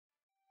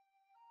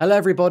Hello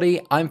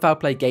everybody, I'm Fowl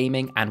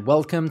Gaming and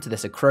welcome to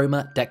this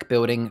Achroma deck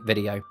building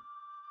video.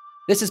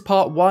 This is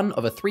part 1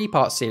 of a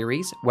 3-part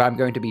series where I'm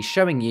going to be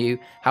showing you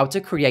how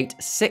to create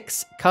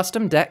 6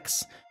 custom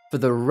decks for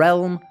the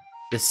realm,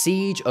 the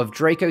Siege of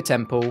Draco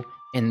Temple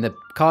in the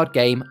card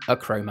game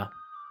Achroma.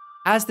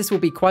 As this will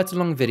be quite a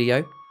long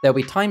video, there'll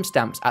be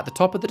timestamps at the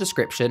top of the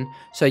description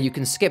so you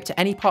can skip to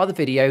any part of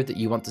the video that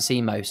you want to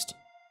see most.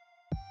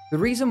 The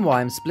reason why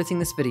I'm splitting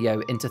this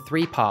video into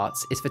 3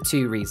 parts is for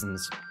 2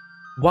 reasons.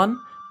 1,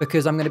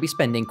 because I'm going to be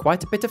spending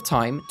quite a bit of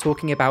time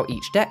talking about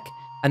each deck,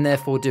 and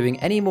therefore doing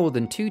any more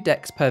than 2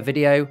 decks per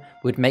video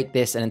would make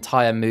this an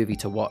entire movie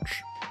to watch.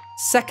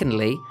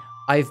 Secondly,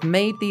 I've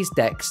made these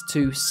decks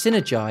to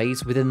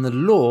synergize within the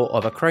lore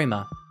of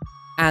Achroma.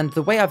 And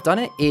the way I've done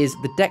it is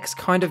the decks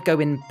kind of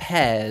go in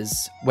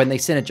pairs when they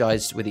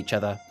synergize with each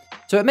other.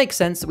 So it makes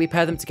sense that we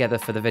pair them together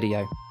for the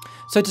video.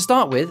 So to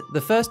start with,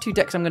 the first 2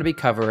 decks I'm going to be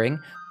covering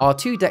are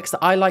 2 decks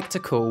that I like to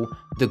call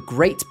the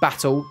Great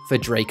Battle for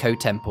Draco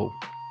Temple.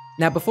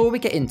 Now before we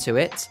get into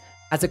it,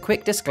 as a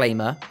quick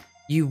disclaimer,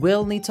 you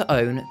will need to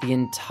own the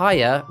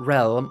entire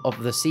realm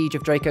of the Siege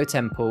of Draco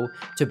Temple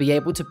to be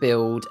able to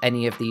build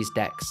any of these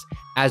decks,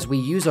 as we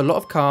use a lot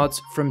of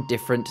cards from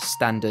different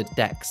standard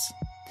decks.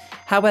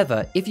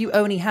 However, if you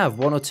only have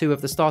 1 or 2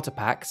 of the starter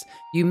packs,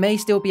 you may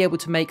still be able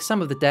to make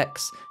some of the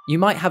decks. You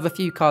might have a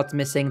few cards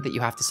missing that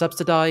you have to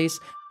subsidize.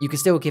 You can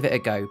still give it a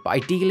go, but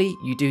ideally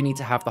you do need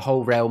to have the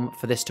whole realm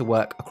for this to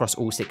work across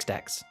all 6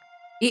 decks.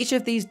 Each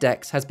of these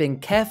decks has been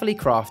carefully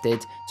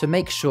crafted to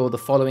make sure the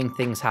following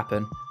things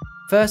happen.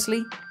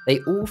 Firstly, they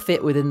all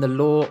fit within the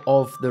lore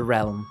of the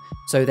realm.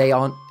 So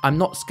I'm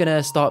not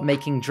gonna start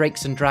making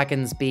drakes and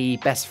dragons be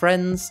best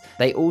friends.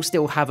 They all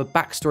still have a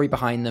backstory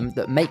behind them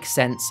that makes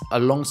sense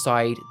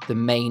alongside the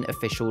main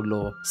official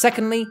lore.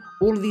 Secondly,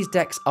 all of these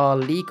decks are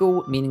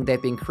legal, meaning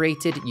they've been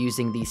created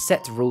using the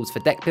set rules for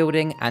deck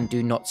building and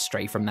do not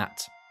stray from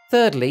that.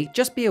 Thirdly,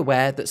 just be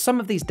aware that some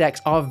of these decks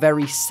are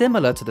very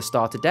similar to the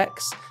starter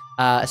decks,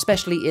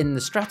 especially in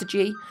the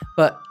strategy,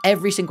 but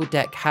every single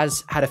deck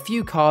has had a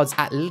few cards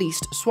at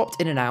least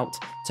swapped in and out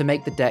to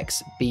make the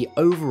decks be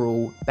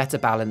overall better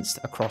balanced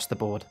across the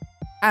board.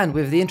 And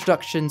with the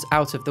introductions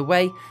out of the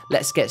way,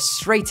 let's get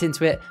straight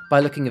into it by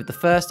looking at the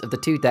first of the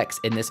 2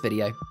 decks in this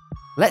video.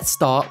 Let's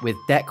start with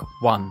deck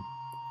 1,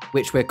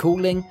 which we're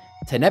calling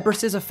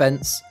Tenebris'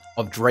 Offense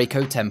of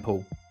Draco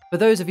Temple. For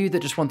those of you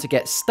that just want to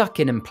get stuck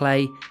in and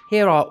play,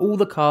 here are all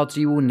the cards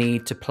you will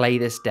need to play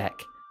this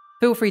deck.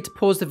 Feel free to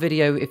pause the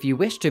video if you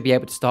wish to be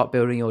able to start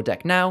building your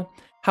deck now.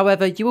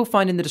 However, you will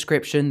find in the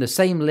description the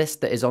same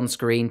list that is on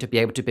screen to be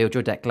able to build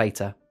your deck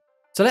later.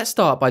 So let's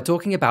start by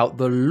talking about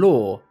the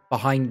lore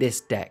behind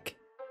this deck.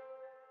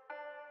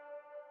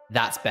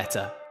 That's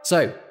better.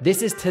 So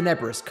this is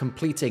Tenebris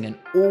completing an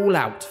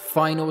all-out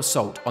final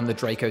assault on the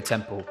Draco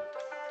Temple.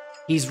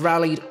 He's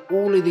rallied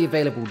all of the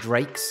available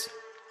drakes.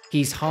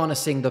 He's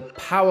harnessing the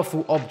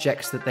powerful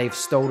objects that they've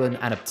stolen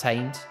and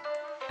obtained,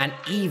 and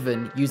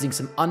even using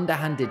some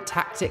underhanded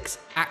tactics,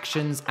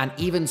 actions, and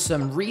even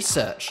some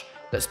research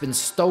that's been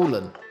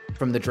stolen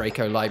from the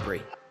Draco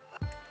library.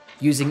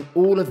 Using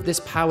all of this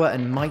power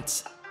and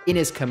might in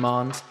his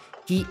command,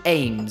 he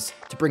aims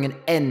to bring an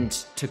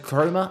end to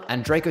Achroma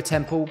and Draco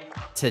Temple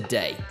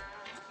today.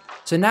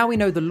 So now we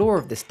know the lore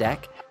of this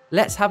deck,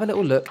 let's have a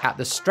little look at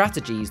the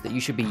strategies that you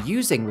should be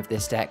using with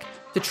this deck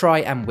to try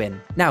and win.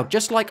 Now,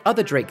 just like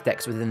other Drake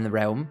decks within the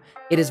realm,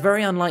 it is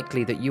very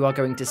unlikely that you are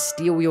going to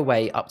steal your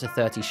way up to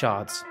 30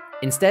 shards.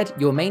 Instead,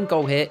 your main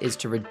goal here is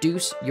to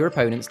reduce your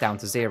opponents down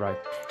to 0.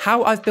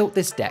 How I've built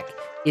this deck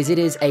is it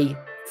is a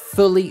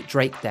fully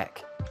Drake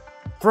deck.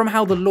 From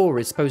how the lore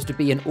is supposed to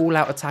be an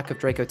all-out attack of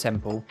Draco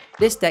Temple,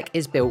 this deck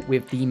is built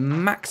with the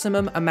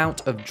maximum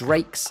amount of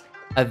Drakes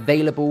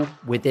available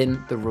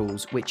within the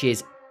rules, which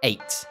is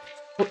 8.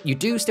 You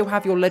do still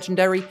have your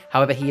legendary,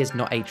 however he is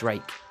not a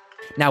Drake.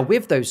 Now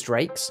with those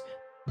Drakes,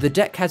 the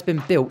deck has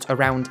been built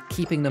around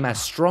keeping them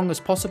as strong as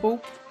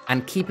possible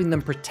and keeping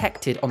them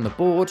protected on the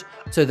board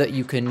so that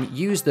you can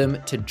use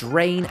them to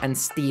drain and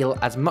steal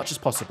as much as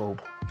possible.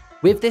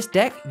 With this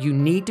deck, you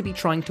need to be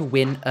trying to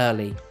win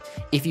early.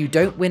 If you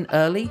don't win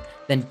early,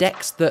 then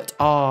decks that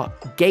are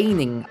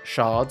gaining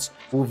shards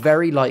will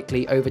very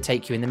likely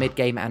overtake you in the mid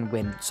game and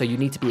win. So you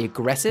need to be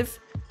aggressive,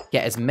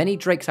 get as many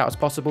Drakes out as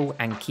possible,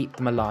 and keep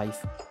them alive.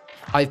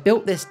 I've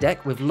built this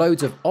deck with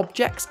loads of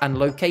objects and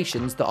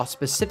locations that are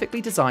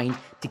specifically designed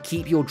to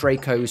keep your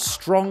Dracos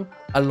strong,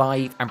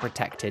 alive, and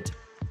protected.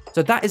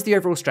 So that is the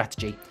overall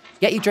strategy.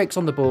 Get your Drakes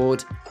on the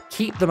board,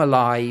 keep them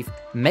alive,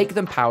 make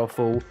them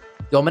powerful,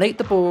 dominate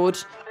the board,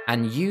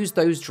 and use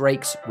those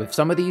Drakes with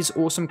some of these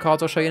awesome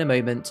cards I'll show you in a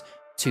moment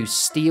to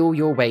steal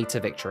your way to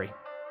victory.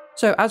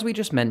 So as we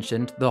just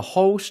mentioned, the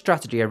whole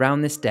strategy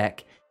around this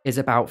deck is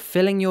about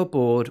filling your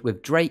board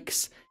with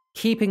Drakes,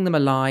 keeping them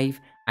alive,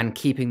 and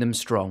keeping them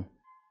strong.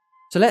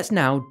 So let's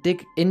now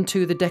dig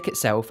into the deck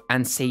itself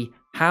and see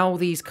how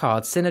these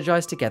cards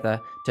synergize together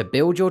to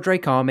build your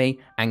Drake army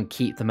and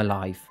keep them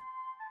alive.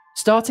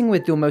 Starting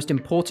with your most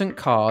important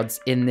cards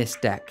in this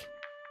deck,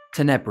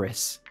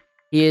 Tenebris.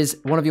 He is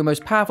one of your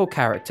most powerful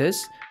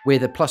characters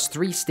with a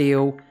 +3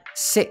 steel,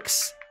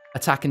 6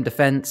 attack and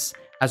defense,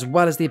 as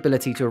well as the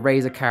ability to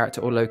erase a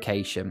character or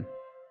location.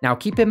 Now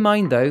keep in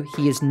mind though,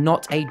 he is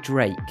not a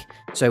Drake,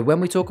 so when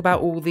we talk about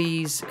all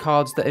these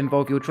cards that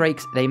involve your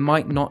Drakes, they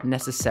might not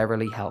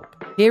necessarily help.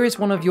 Here is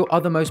one of your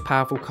other most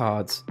powerful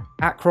cards,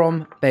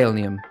 Achrom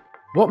Balenium.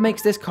 What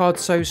makes this card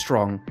so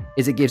strong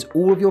is it gives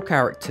all of your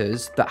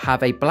characters that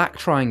have a black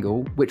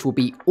triangle, which will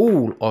be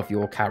all of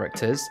your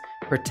characters,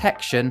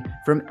 protection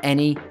from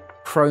any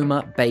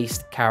chroma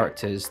based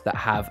characters that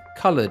have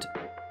coloured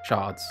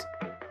shards.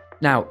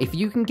 Now, if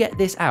you can get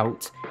this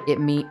out,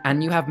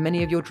 and you have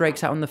many of your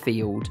Drakes out on the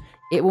field,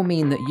 it will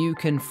mean that you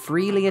can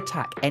freely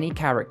attack any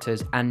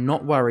characters and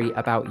not worry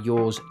about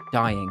yours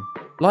dying.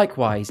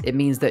 Likewise, it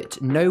means that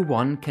no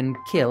one can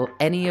kill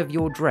any of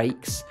your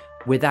Drakes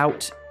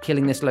without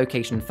killing this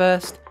location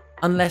first,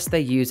 unless they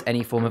use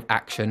any form of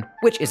action,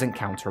 which isn't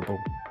counterable.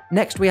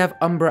 Next we have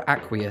Umbra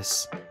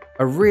Aqueous,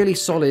 a really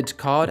solid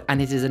card,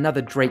 and it is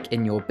another Drake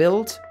in your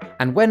build,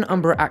 and when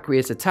Umbra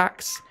Aqueous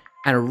attacks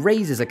and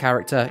erases a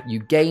character, you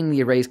gain the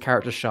erased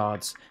character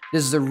shards.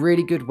 This is a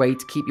really good way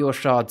to keep your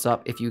shards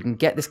up if you can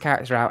get this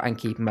character out and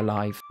keep him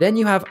alive. Then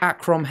you have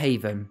Achrom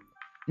Haven.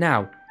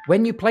 Now,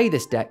 when you play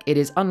this deck, it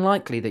is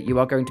unlikely that you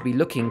are going to be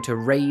looking to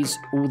raise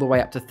all the way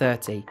up to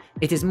 30.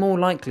 It is more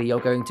likely you're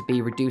going to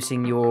be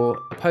reducing your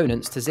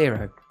opponents to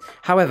 0.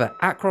 However,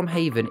 Achrom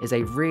Haven is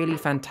a really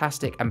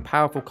fantastic and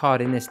powerful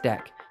card in this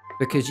deck,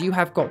 because you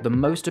have got the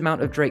most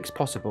amount of Drakes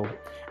possible,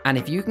 and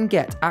if you can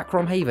get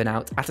Achrom Haven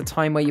out at a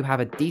time where you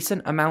have a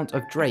decent amount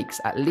of Drakes,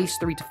 at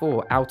least 3 to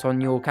 4 out on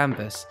your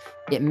canvas,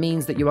 it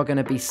means that you are going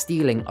to be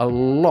stealing a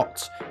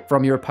lot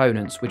from your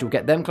opponents, which will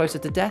get them closer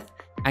to death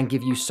and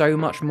give you so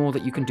much more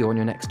that you can do on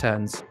your next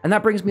turns. And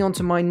that brings me on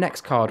to my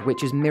next card,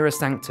 which is Mirror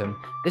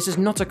Sanctum. This is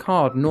not a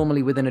card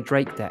normally within a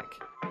Drake deck.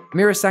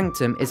 Mirror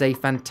Sanctum is a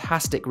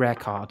fantastic rare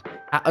card.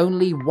 At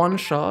only 1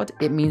 shard,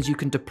 it means you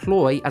can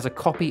deploy as a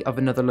copy of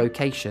another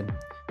location,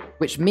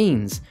 which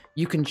means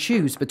you can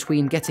choose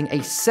between getting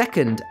a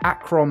second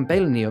Achrom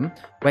Balenium,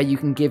 where you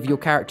can give your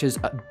characters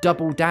a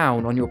double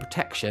down on your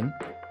protection,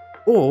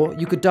 or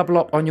you could double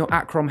up on your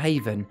Achrom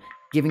Haven,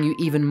 giving you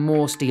even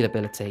more steal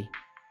ability.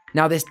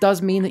 Now this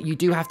does mean that you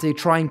do have to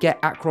try and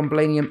get Achrom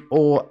Balenium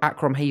or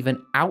Achrom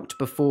Haven out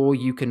before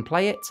you can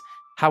play it.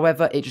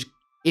 However,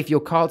 if your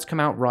cards come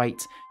out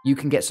right, you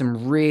can get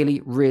some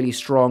really, really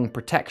strong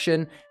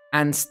protection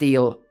and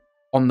steal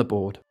on the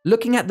board.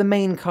 Looking at the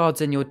main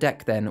cards in your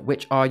deck then,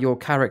 which are your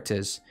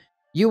characters,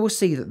 you will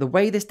see that the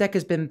way this deck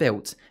has been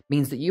built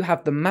means that you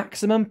have the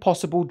maximum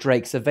possible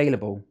Drakes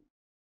available,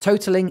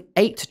 totaling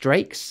 8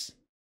 Drakes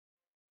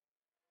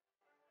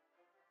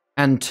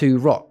and 2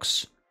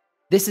 Rocks.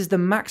 This is the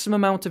maximum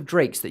amount of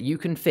Drakes that you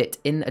can fit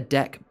in a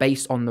deck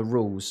based on the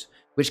rules,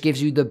 which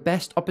gives you the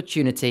best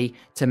opportunity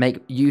to make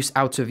use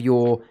out of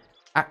your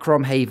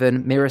Achrom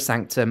Haven, Mirror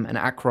Sanctum, and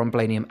Achrom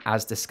Balenium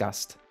as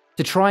discussed.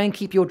 To try and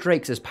keep your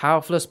Drakes as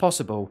powerful as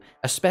possible,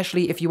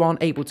 especially if you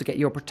aren't able to get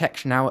your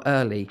protection out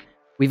early,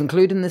 we've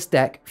included in this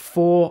deck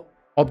 4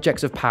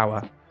 objects of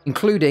power,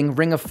 including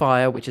Ring of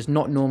Fire, which is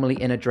not normally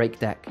in a Drake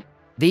deck.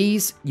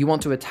 These you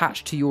want to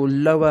attach to your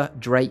lower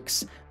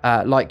Drakes,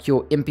 like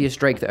your Impious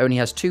Drake that only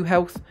has 2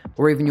 health,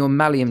 or even your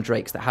Malium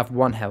Drakes that have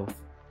 1 health.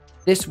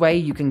 This way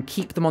you can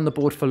keep them on the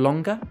board for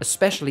longer,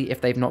 especially if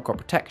they've not got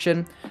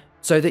protection,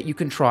 so that you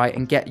can try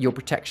and get your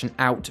protection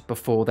out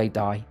before they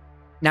die.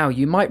 Now,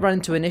 you might run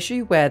into an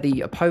issue where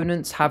the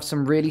opponents have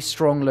some really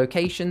strong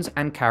locations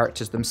and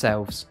characters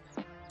themselves.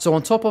 So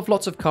on top of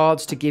lots of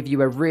cards to give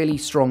you a really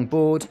strong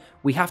board,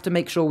 we have to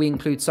make sure we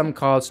include some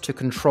cards to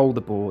control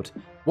the board.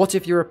 What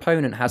if your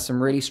opponent has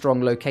some really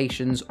strong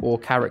locations or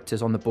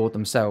characters on the board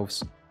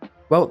themselves?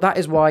 Well, that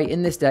is why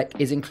in this deck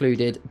is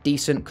included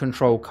decent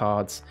control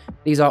cards.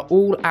 These are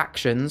all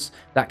actions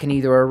that can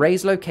either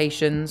erase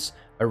locations,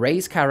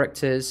 erase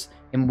characters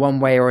in one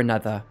way or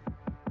another.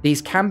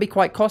 These can be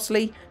quite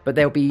costly, but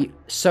they'll be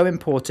so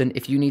important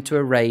if you need to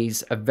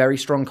erase a very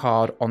strong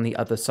card on the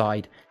other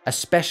side,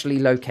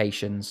 especially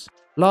locations.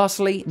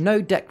 Lastly,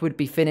 no deck would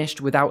be finished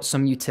without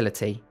some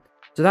utility.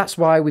 So that's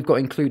why we've got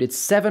included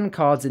 7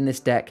 cards in this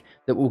deck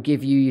that will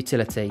give you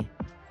utility.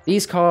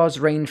 These cards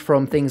range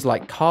from things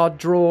like card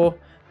draw,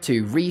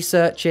 to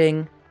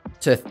researching,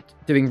 to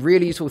doing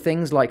really useful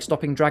things like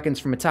stopping dragons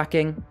from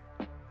attacking.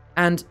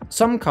 And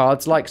some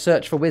cards like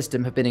Search for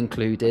Wisdom have been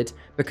included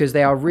because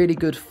they are really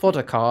good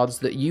fodder cards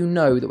that you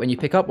know that when you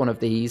pick up one of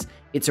these,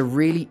 it's a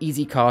really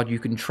easy card you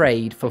can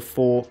trade for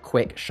 4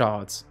 quick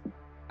shards.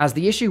 As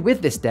the issue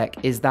with this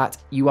deck is that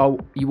you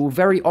will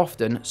very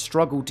often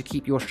struggle to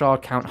keep your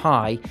shard count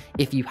high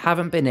if you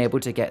haven't been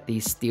able to get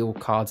these steel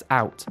cards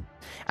out.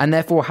 And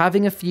therefore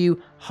having a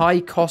few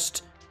high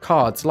cost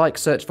cards like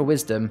Search for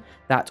Wisdom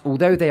that,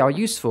 although they are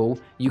useful,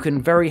 you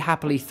can very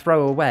happily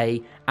throw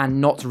away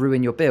and not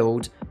ruin your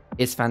build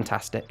is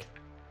fantastic.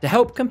 To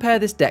help compare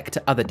this deck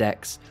to other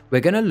decks,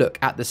 we're going to look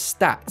at the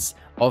stats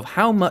of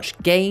how much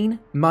gain,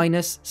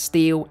 minus,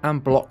 steal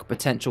and block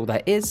potential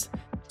there is,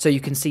 so you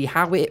can see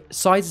how it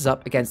sizes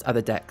up against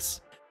other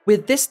decks.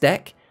 With this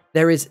deck,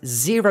 There is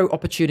zero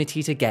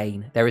opportunity to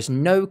gain. There is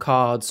no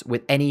cards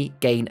with any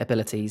gain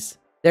abilities.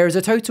 There is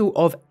a total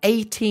of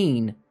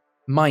 18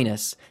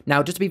 minus.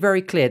 Now, just to be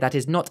very clear, that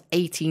is not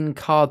 18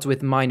 cards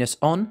with minus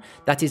on.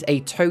 That is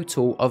a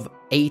total of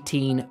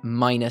 18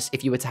 minus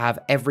if you were to have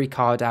every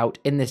card out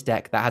in this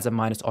deck that has a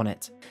minus on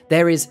it.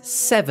 There is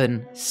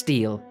 7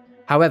 steel.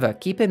 However,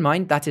 keep in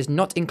mind that is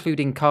not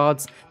including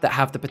cards that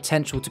have the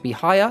potential to be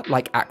higher,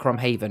 like Achrom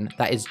Haven.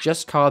 That is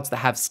just cards that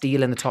have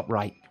steel in the top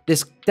right.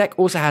 This deck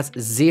also has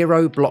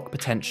 0 block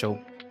potential.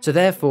 So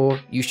therefore,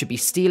 you should be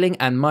stealing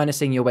and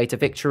minusing your way to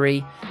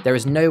victory. There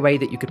is no way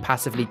that you could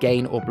passively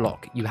gain or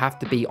block. You have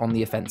to be on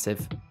the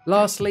offensive.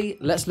 Lastly,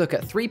 let's look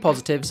at 3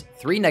 positives,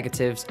 3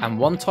 negatives, and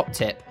 1 top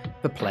tip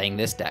for playing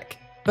this deck.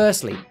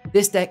 Firstly,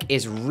 this deck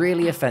is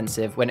really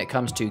offensive when it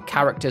comes to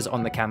characters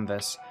on the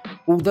canvas.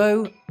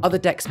 Although other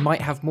decks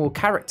might have more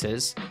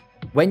characters,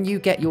 when you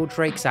get your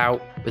Drakes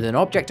out with an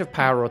object of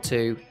power or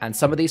 2 and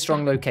some of these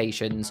strong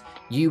locations,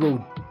 you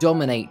will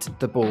dominate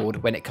the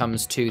board when it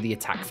comes to the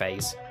attack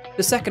phase.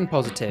 The second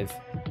positive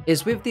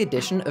is with the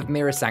addition of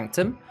Mirror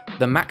Sanctum,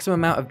 the maximum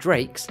amount of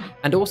Drakes,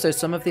 and also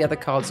some of the other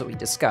cards that we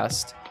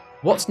discussed.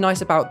 What's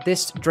nice about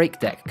this Drake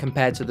deck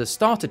compared to the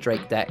starter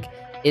Drake deck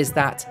is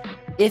that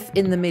if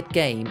in the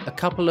mid-game a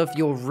couple of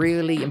your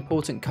really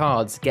important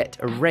cards get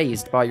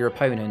erased by your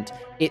opponent,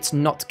 it's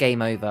not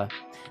game over.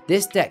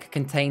 This deck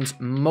contains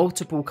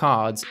multiple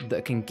cards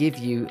that can give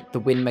you the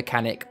win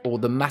mechanic or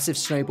the massive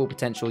snowball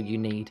potential you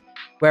need.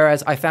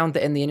 Whereas I found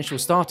that in the initial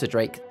starter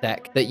Drake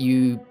deck that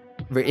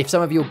if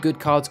some of your good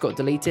cards got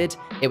deleted,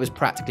 it was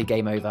practically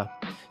game over.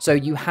 So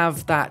you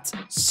have that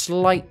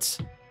slight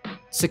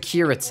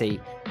security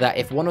that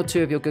if 1 or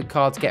 2 of your good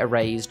cards get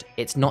erased,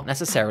 it's not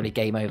necessarily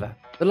game over.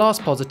 The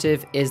last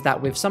positive is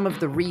that with some of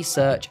the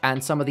research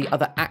and some of the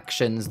other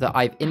actions that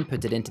I've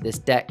inputted into this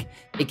deck,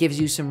 it gives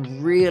you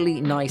some really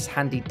nice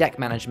handy deck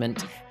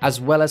management as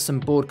well as some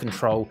board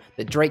control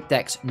that Drake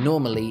decks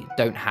normally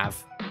don't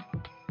have.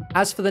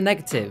 As for the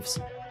negatives,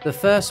 the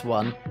first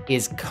one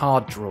is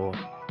card draw.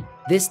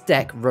 This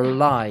deck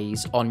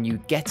relies on you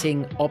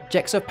getting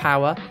objects of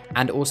power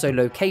and also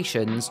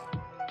locations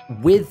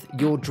with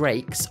your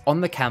Drakes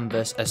on the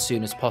canvas as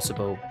soon as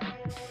possible.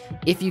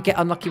 If you get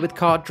unlucky with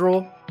card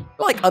draw,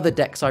 like other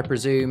decks I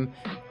presume,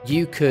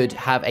 you could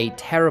have a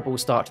terrible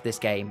start to this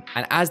game.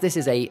 And as this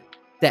is a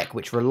deck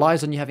which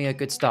relies on you having a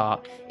good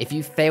start, if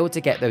you fail to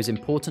get those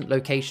important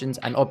locations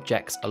and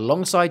objects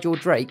alongside your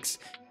Drakes,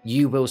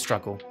 you will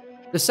struggle.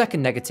 The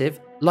second negative,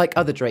 like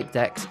other Drake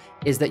decks,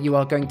 is that you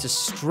are going to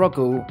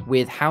struggle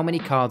with how many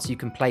cards you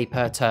can play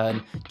per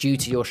turn due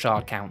to your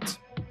shard count.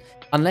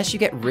 Unless you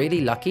get really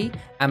lucky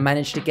and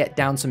manage to get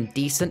down some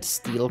decent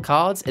steel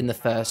cards in the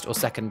first or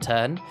second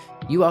turn,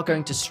 you are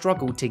going to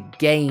struggle to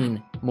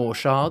gain more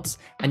shards,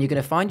 and you're going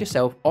to find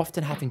yourself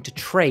often having to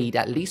trade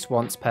at least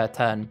once per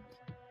turn.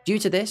 Due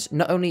to this,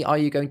 not only are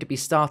you going to be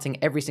starting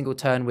every single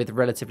turn with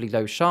relatively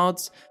low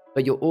shards,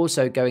 but you're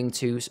also going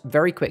to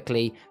very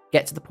quickly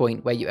get to the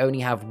point where you only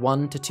have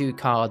 1 to 2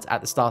 cards at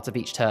the start of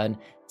each turn.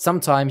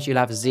 Sometimes you'll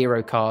have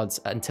 0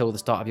 cards until the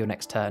start of your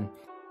next turn.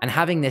 And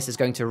having this is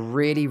going to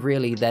really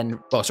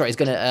it's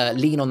going to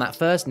lean on that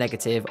first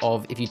negative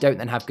of if you don't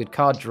then have good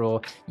card draw,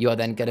 you are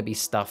then going to be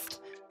stuffed.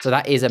 So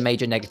that is a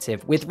major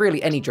negative with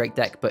really any Drake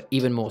deck, but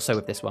even more so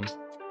with this one.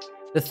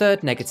 The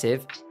third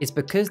negative is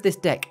because this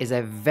deck is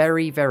a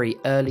very, very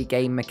early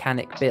game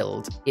mechanic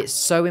build, it's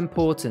so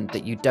important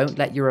that you don't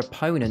let your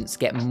opponents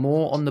get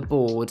more on the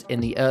board in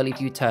the early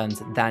few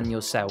turns than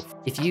yourself.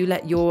 If you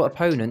let your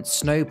opponent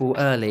snowball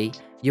early,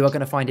 you are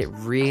going to find it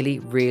really,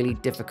 really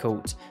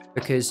difficult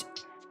because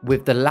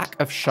with the lack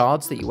of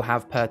shards that you will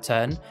have per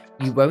turn,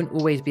 you won't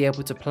always be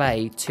able to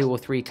play 2 or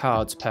 3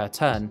 cards per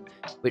turn,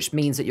 which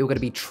means that you're going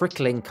to be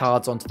trickling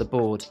cards onto the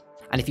board.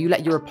 And if you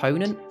let your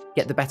opponent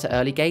get the better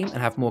early game and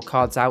have more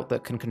cards out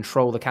that can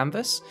control the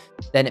canvas,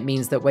 then it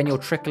means that when you're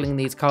trickling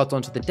these cards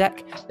onto the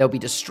deck, they'll be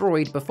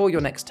destroyed before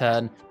your next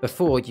turn,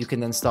 before you can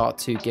then start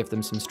to give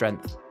them some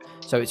strength.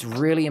 So it's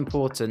really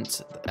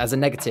important as a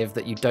negative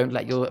that you don't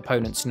let your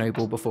opponent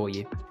snowball before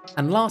you.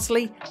 And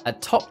lastly, a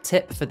top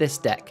tip for this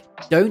deck.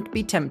 Don't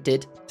be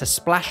tempted to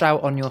splash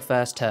out on your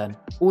first turn.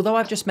 Although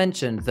I've just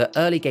mentioned that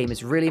early game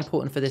is really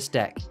important for this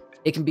deck,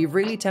 it can be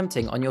really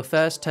tempting on your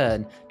first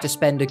turn to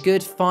spend a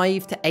good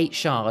 5 to 8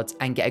 shards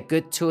and get a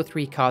good 2 or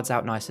 3 cards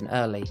out nice and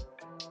early.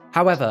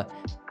 However,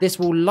 this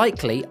will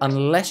likely,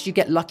 unless you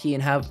get lucky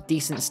and have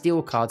decent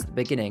steel cards at the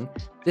beginning,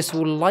 this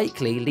will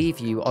likely leave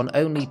you on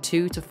only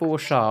 2 to 4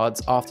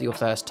 shards after your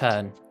first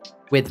turn,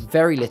 with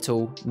very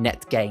little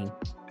net gain,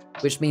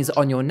 which means that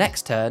on your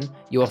next turn,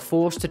 you are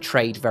forced to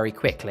trade very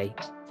quickly.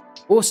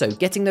 Also,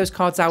 getting those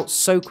cards out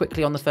so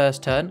quickly on the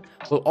first turn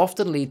will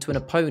often lead to an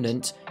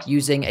opponent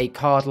using a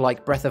card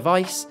like Breath of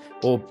Ice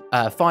or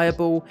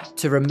Fireball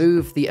to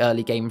remove the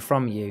early game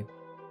from you.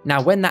 Now,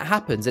 when that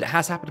happens, and it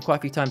has happened quite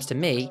a few times to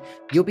me,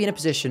 you'll be in a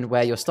position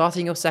where you're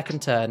starting your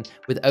second turn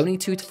with only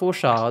 2 to 4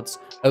 shards,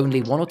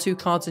 only 1 or 2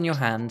 cards in your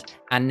hand,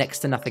 and next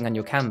to nothing on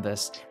your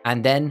canvas,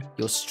 and then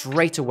you're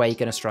straight away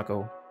going to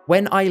struggle.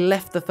 When I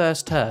left the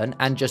first turn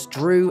and just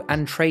drew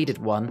and traded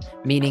one,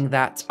 meaning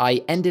that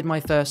I ended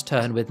my first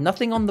turn with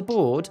nothing on the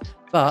board,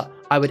 but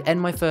I would end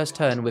my first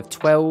turn with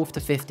 12 to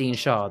 15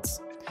 shards.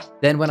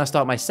 Then when I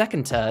start my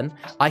second turn,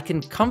 I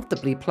can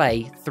comfortably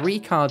play 3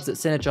 cards that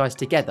synergize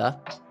together,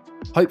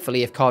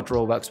 hopefully if card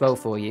draw works well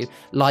for you,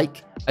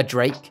 like a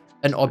Drake,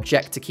 an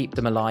object to keep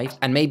them alive,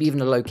 and maybe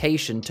even a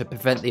location to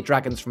prevent the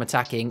dragons from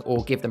attacking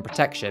or give them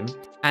protection.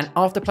 And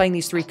after playing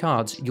these 3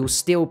 cards, you'll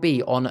still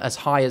be on as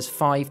high as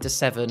 5 to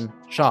 7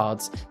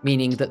 shards,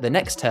 meaning that the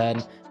next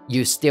turn,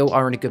 you still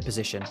are in a good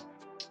position.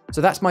 So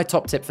that's my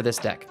top tip for this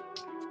deck.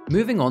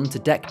 Moving on to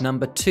deck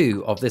number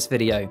 2 of this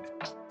video,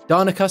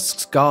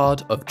 Darnacusk's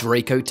Guard of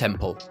Draco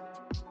Temple.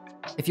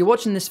 If you're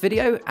watching this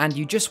video and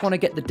you just want to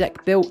get the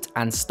deck built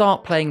and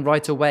start playing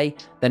right away,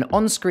 then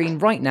on screen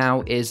right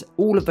now is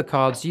all of the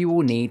cards you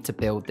will need to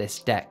build this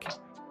deck,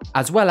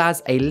 as well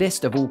as a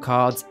list of all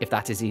cards if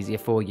that is easier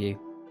for you.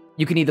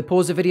 You can either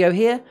pause the video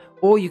here,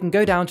 or you can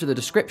go down to the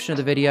description of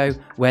the video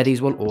where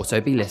these will also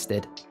be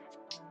listed.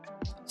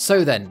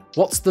 So then,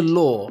 what's the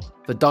lore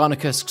for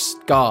Darnacusk's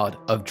Guard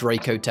of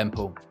Draco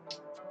Temple?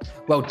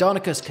 Well,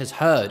 Darnacusk has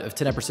heard of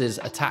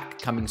Tenebris'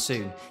 attack coming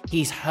soon.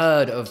 He's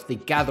heard of the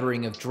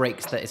gathering of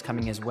drakes that is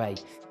coming his way,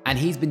 and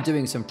he's been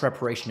doing some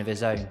preparation of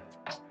his own.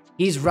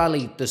 He's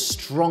rallied the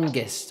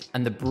strongest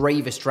and the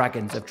bravest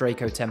dragons of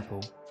Draco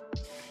Temple.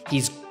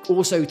 He's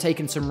also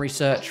taken some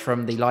research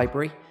from the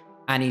library,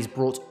 and he's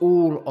brought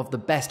all of the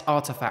best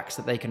artifacts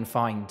that they can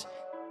find.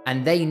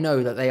 And they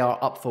know that they are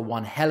up for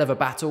one hell of a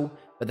battle,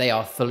 but they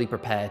are fully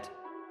prepared.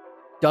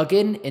 Dug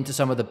into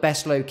some of the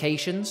best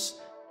locations,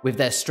 with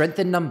their strength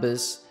in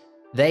numbers,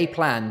 they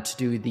plan to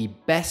do the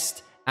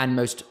best and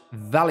most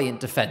valiant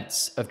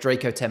defense of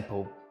Draco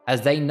Temple,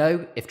 as they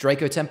know if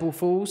Draco Temple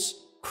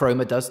falls,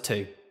 Achroma does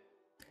too.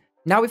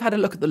 Now we've had a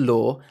look at the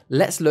lore,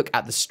 let's look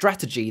at the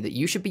strategy that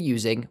you should be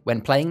using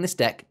when playing this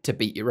deck to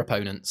beat your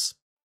opponents.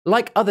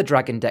 Like other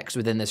dragon decks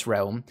within this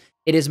realm,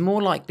 it is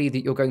more likely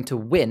that you're going to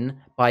win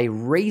by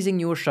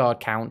raising your shard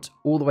count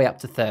all the way up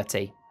to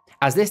 30.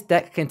 As this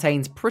deck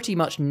contains pretty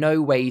much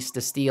no ways to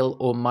steal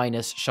or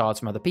minus shards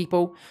from other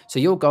people, so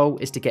your goal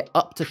is to get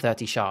up to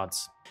 30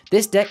 shards.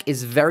 This deck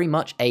is very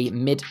much a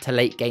mid to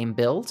late game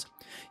build.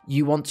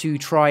 You want to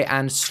try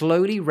and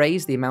slowly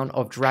raise the amount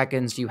of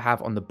dragons you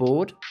have on the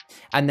board,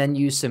 and then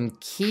use some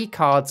key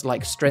cards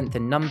like Strength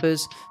in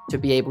Numbers to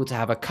be able to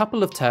have a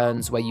couple of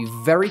turns where you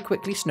very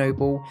quickly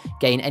snowball,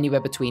 gain anywhere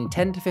between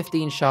 10 to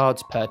 15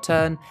 shards per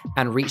turn,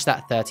 and reach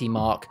that 30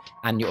 mark,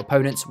 and your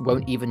opponents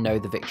won't even know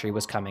the victory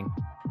was coming.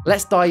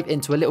 Let's dive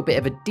into a little bit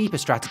of a deeper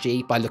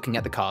strategy by looking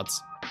at the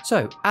cards.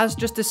 So, as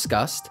just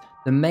discussed,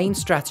 the main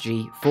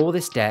strategy for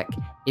this deck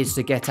is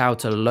to get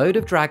out a load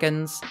of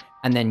dragons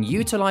and then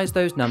utilize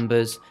those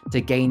numbers to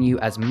gain you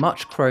as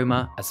much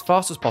Achroma as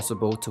fast as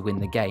possible to win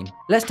the game.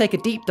 Let's take a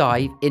deep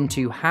dive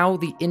into how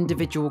the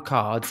individual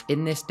cards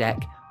in this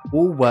deck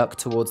all work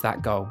towards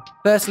that goal.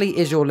 Firstly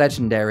is your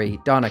legendary,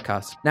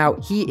 Darnacusk. Now,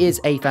 he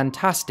is a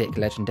fantastic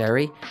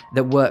legendary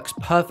that works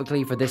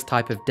perfectly for this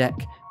type of deck,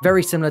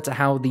 very similar to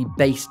how the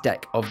base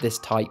deck of this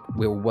type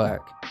will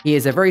work. He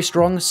is a very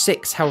strong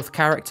 6 health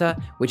character,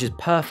 which is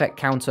perfect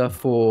counter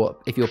for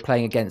if you're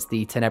playing against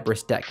the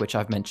Tenebris deck, which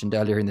I've mentioned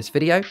earlier in this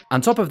video. On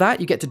top of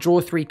that, you get to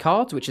draw 3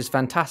 cards, which is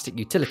fantastic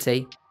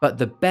utility, but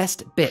the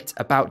best bit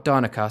about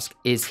Darnacusk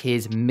is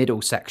his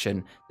middle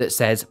section that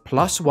says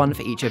 +1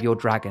 for each of your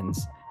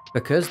dragons.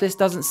 Because this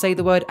doesn't say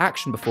the word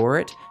action before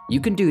it, you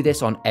can do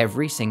this on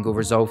every single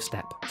resolve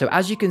step. So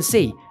as you can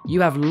see, you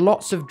have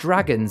lots of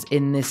dragons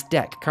in this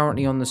deck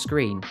currently on the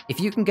screen. If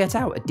you can get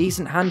out a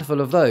decent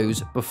handful of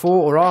those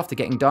before or after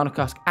getting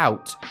Darnacusk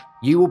out,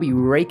 you will be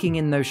raking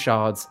in those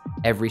shards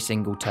every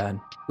single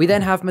turn. We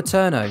then have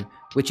Materno,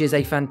 which is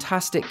a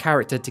fantastic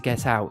character to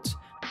get out.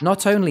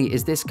 Not only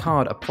is this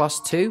card a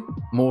 +2,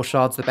 more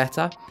shards the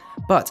better,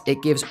 but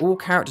it gives all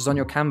characters on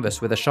your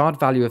canvas with a shard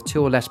value of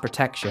 2 or less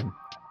protection.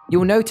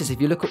 You'll notice if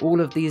you look at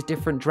all of these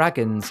different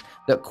dragons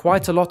that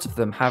quite a lot of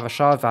them have a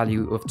shard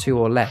value of 2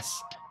 or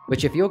less,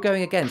 which if you're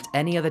going against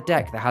any other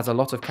deck that has a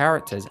lot of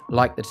characters,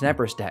 like the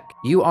Tenebris deck,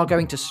 you are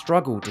going to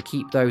struggle to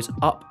keep those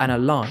up and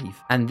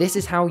alive, and this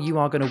is how you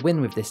are going to win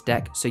with this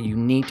deck, so you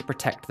need to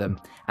protect them,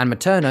 and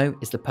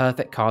Materno is the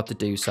perfect card to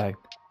do so,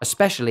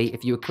 especially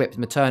if you equip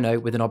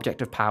Materno with an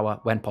object of power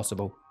when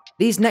possible.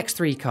 These next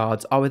 3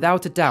 cards are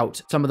without a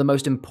doubt some of the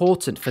most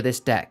important for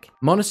this deck.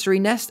 Monastery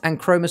Nest and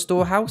Achroma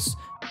Storehouse,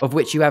 of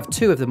which you have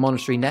 2 of the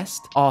Monastery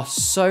Nest, are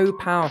so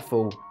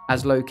powerful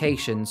as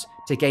locations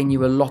to gain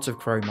you a lot of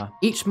Achroma.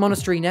 Each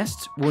Monastery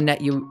Nest will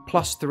net you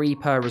 +3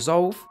 per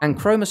resolve, and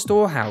Achroma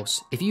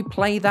Storehouse, if you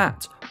play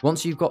that,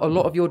 once you've got a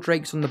lot of your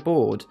drakes on the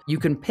board, you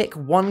can pick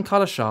 1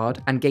 colour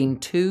shard and gain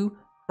 2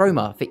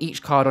 Achroma for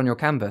each card on your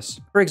canvas.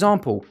 For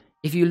example,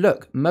 if you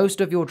look, most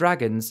of your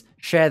dragons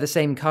share the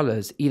same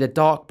colours, either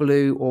dark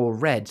blue or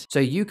red, so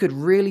you could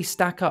really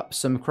stack up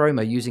some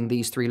Achroma using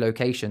these 3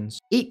 locations.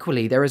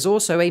 Equally, there is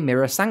also a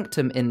Mirror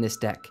Sanctum in this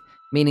deck.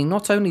 meaning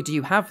not only do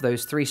you have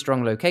those 3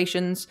 strong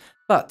locations,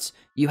 but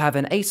you have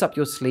an ace up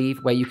your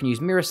sleeve where you can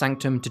use Mirror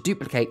Sanctum to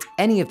duplicate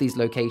any of these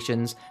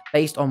locations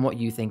based on what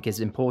you think is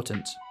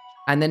important.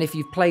 And then if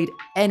you've played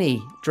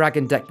any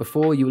dragon deck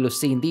before, you will have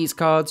seen these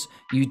cards.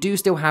 You do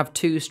still have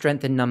 2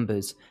 strength in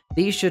numbers.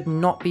 These should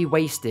not be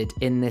wasted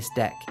in this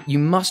deck. You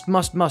must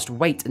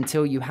wait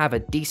until you have a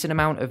decent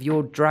amount of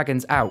your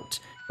dragons out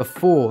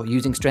before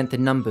using strength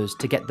in numbers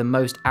to get the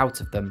most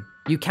out of them.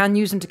 You can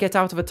use them to get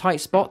out of a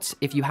tight spot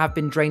if you have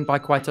been drained by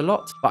quite a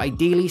lot, but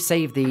ideally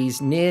save these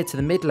near to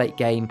the mid-late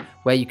game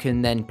where you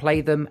can then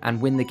play them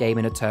and win the game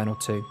in a turn or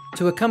 2.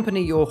 To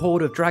accompany your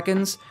horde of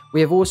dragons,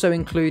 we have also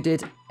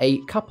included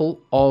a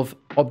couple of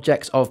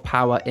objects of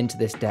power into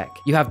this deck.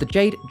 You have the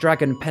Jade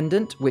Dragon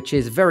Pendant, which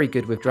is very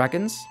good with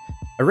dragons,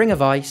 a Ring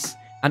of Ice,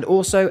 and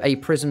also a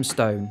Prism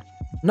Stone.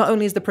 Not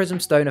only is the Prism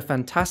Stone a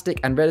fantastic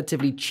and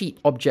relatively cheap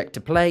object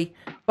to play,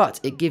 but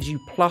it gives you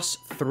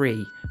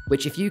 +3,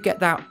 which if you get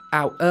that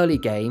out early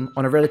game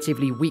on a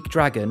relatively weak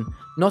dragon,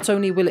 not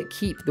only will it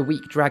keep the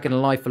weak dragon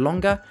alive for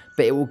longer,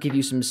 but it will give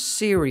you some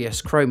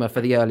serious chroma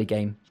for the early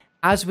game.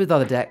 As with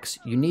other decks,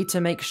 you need to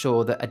make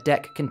sure that a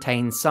deck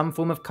contains some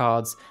form of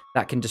cards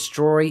that can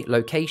destroy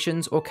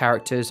locations or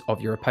characters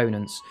of your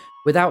opponents.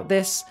 Without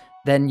this,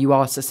 then you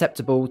are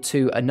susceptible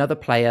to another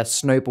player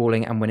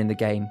snowballing and winning the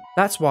game.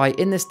 That's why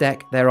in this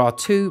deck there are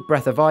 2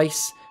 Breath of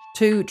Ice,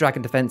 2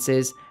 Dragon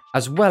Defenses,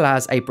 as well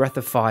as a Breath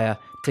of Fire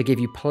to give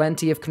you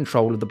plenty of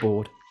control of the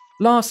board.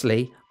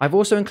 Lastly, I've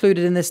also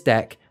included in this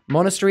deck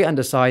Monastery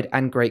Underside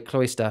and Great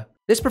Cloister.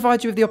 This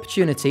provides you with the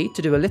opportunity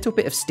to do a little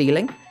bit of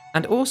stealing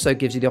and also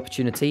gives you the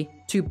opportunity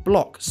to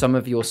block some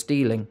of your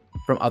stealing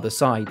from other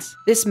sides.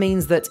 This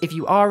means that if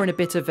you are in a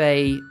bit of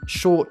a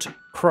short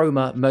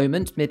chroma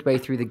moment midway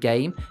through the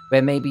game,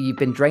 where maybe you've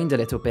been drained a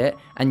little bit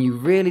and you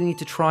really need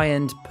to try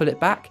and pull it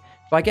back,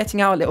 by getting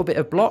out a little bit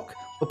of block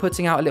or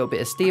putting out a little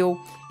bit of steal,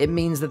 it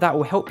means that that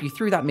will help you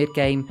through that mid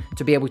game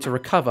to be able to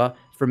recover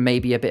from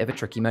maybe a bit of a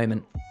tricky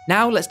moment.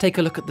 Now let's take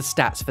a look at the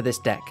stats for this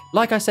deck.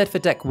 Like I said for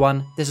deck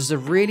 1, this is a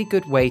really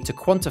good way to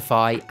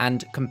quantify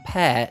and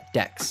compare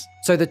decks.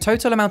 So the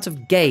total amount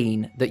of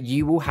gain that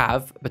you will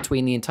have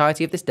between the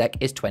entirety of this deck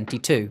is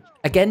 22.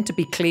 Again, to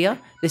be clear,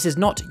 this is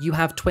not you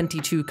have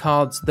 22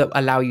 cards that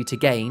allow you to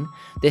gain.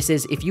 This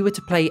is if you were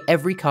to play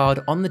every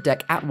card on the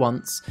deck at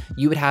once,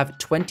 you would have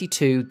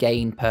 22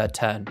 gain per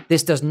turn.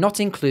 This does not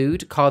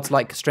include cards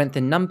like Strength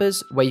in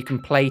Numbers, where you can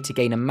play to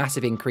gain a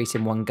massive increase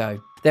in one go.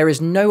 There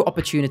is no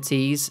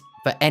opportunities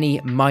for any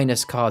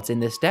minus cards in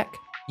this deck.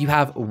 You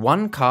have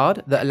 1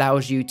 card that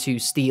allows you to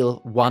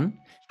steal 1.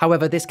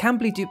 However, this can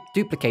be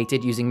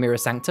duplicated using Mirror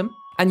Sanctum.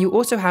 And you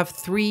also have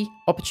 3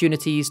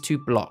 opportunities to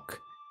block.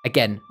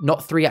 Again,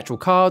 not 3 actual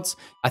cards.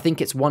 I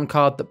think it's 1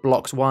 card that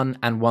blocks 1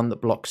 and 1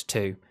 that blocks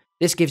 2.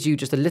 This gives you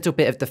just a little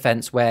bit of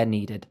defense where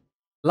needed.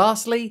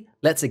 Lastly,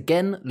 let's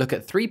again look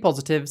at 3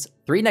 positives,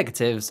 3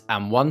 negatives,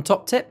 and 1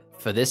 top tip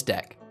for this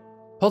deck.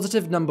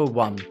 Positive number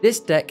 1. This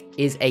deck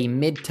is a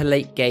mid to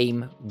late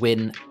game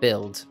win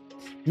build,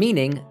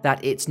 meaning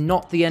that it's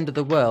not the end of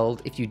the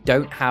world if you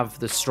don't have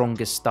the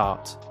strongest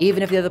start.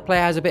 Even if the other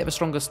player has a bit of a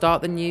stronger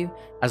start than you,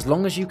 as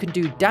long as you can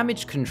do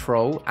damage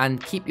control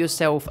and keep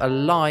yourself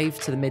alive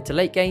to the mid to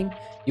late game,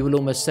 you will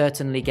almost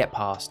certainly get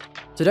past.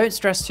 So don't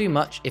stress too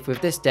much if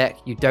with this deck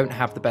you don't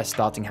have the best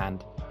starting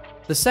hand.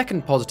 The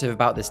second positive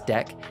about this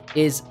deck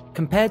is,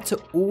 compared to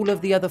all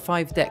of the other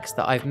 5 decks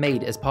that I've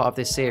made as part of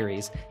this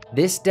series,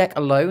 this deck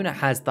alone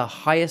has the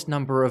highest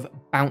number of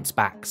bounce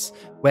backs,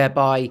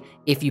 whereby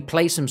if you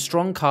play some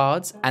strong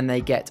cards and they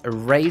get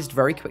erased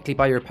very quickly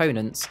by your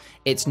opponents,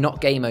 it's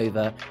not game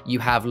over. You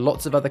have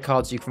lots of other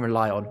cards you can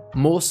rely on,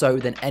 more so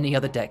than any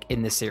other deck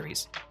in this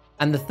series.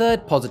 And the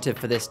third positive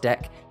for this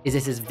deck is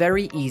it is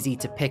very easy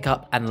to pick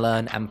up and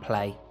learn and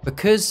play.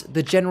 Because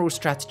the general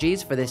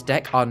strategies for this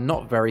deck are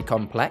not very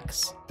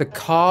complex, the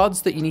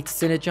cards that you need to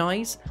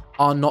synergize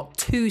are not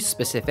too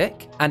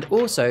specific, and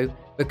also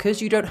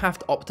because you don't have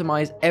to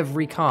optimize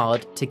every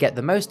card to get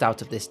the most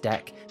out of this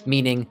deck,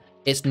 meaning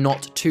it's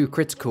not too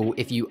critical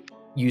if you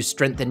use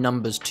Strength in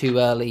Numbers too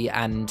early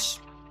and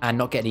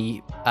not get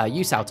any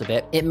use out of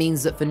it. It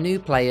means that for new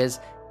players,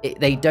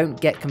 they don't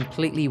get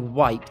completely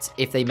wiped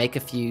if they make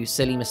a few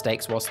silly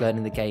mistakes whilst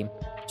learning the game.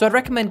 So I'd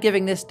recommend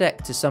giving this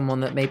deck to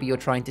someone that maybe you're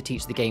trying to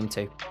teach the game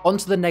to. On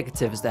to the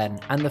negatives then,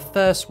 and the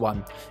first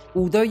one.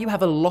 Although you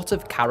have a lot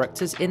of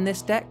characters in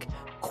this deck,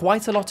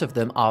 quite a lot of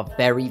them are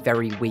very,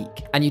 very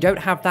weak, and you don't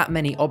have that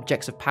many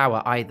objects of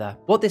power either.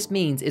 What this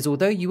means is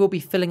although you will be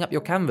filling up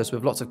your canvas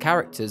with lots of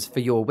characters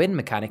for your win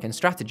mechanic and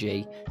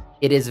strategy,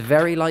 it is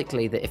very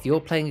likely that if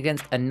you're playing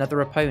against another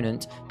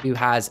opponent who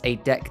has a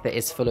deck that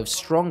is full of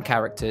strong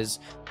characters,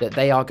 that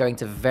they are going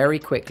to very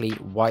quickly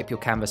wipe your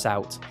canvas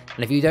out.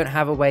 And if you don't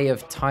have a way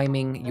of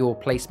timing your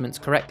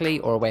placements correctly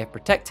or a way of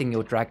protecting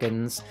your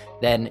dragons,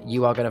 then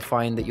you are going to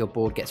find that your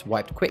board gets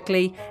wiped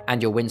quickly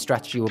and your win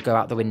strategy will go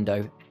out the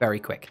window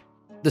very quick.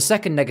 The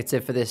second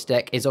negative for this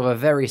deck is of a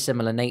very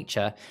similar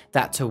nature,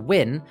 that to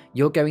win,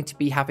 you're going to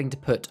be having to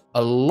put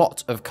a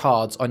lot of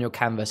cards on your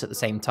canvas at the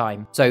same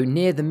time. So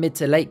near the mid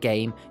to late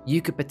game,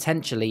 you could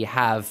potentially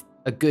have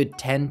a good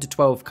 10 to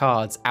 12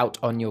 cards out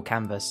on your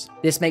canvas.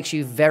 This makes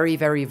you very,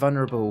 very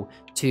vulnerable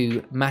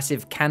to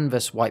massive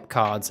canvas wipe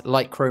cards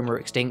like Achroma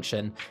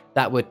Extinction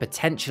that would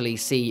potentially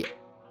see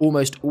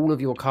almost all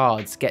of your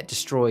cards get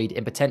destroyed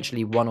in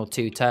potentially 1 or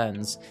 2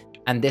 turns.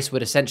 And this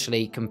would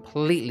essentially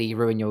completely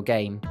ruin your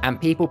game. And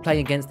people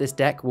playing against this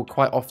deck will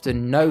quite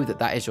often know that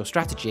that is your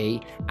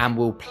strategy and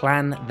will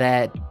plan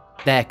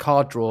their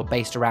card draw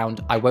based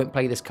around, I won't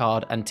play this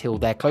card until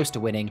they're close to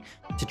winning,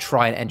 to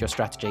try and end your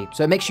strategy.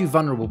 So it makes you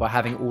vulnerable by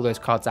having all those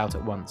cards out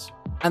at once.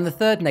 And the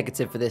third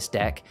negative for this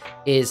deck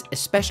is,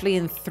 especially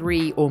in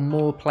 3 or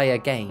more player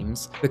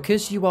games,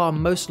 because you are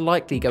most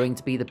likely going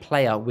to be the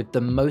player with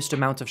the most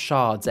amount of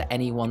shards at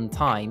any one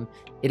time,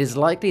 it is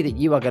likely that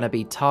you are going to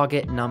be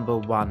target number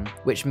 1,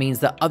 which means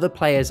that other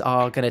players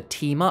are going to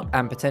team up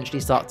and potentially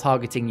start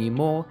targeting you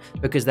more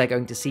because they're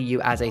going to see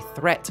you as a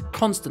threat,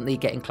 constantly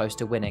getting close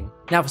to winning.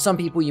 Now, for some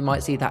people, you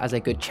might see that as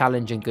a good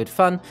challenge and good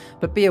fun,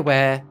 but be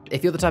aware,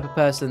 if you're the type of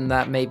person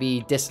that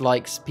maybe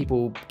dislikes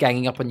people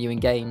ganging up on you in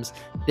games,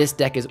 this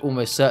deck is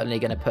almost certainly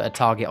going to put a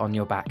target on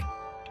your back.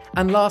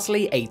 And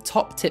lastly, a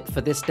top tip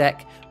for this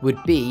deck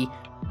would be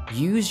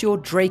use your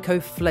Draco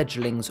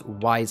Fledglings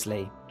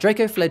wisely.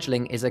 Draco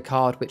Fledgling is a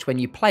card which, when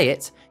you play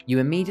it, you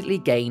immediately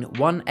gain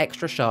 1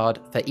 extra shard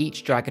for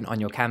each dragon on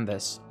your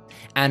canvas.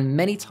 And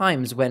many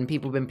times when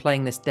people have been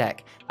playing this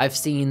deck, I've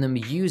seen them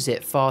use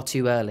it far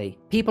too early.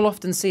 People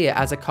often see it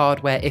as a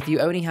card where if you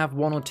only have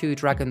 1 or 2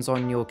 dragons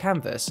on your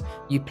canvas,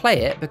 you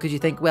play it because you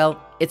think,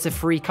 well, it's a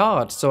free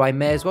card, so I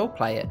may as well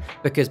play it.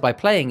 Because by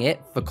playing it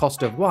for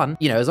cost of 1,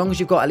 you know, as long as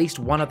you've got at least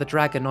 1 other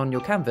dragon on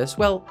your canvas,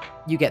 well,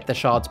 you get the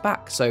shards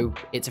back, so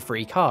it's a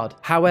free card.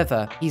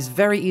 However, he's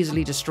very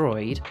easily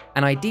destroyed,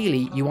 and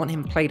ideally you want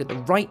him played at the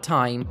right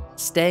time,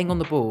 staying on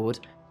the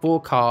board, for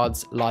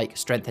cards like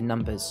Strength in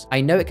Numbers.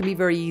 I know it can be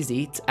very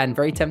easy and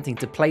very tempting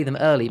to play them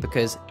early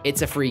because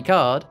it's a free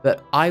card,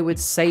 but I would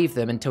save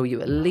them until you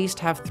at least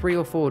have 3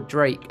 or 4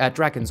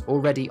 dragons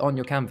already on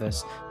your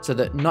canvas, so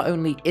that not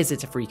only is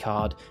it a free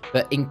card,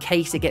 but in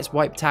case it gets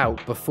wiped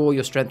out before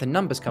your Strength in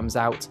Numbers comes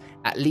out,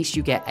 at least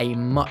you get a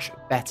much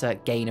better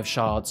gain of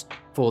shards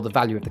for the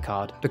value of the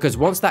card. Because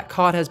once that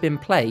card has been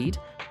played,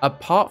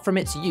 apart from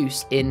its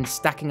use in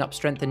stacking up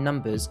Strength in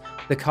Numbers,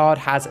 the card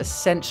has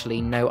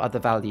essentially no other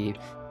value.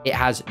 It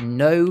has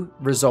no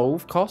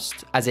resolve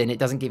cost, as in it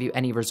doesn't give you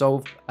any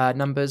resolve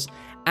numbers,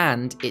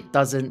 and it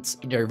doesn't,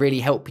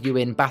 really help you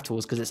in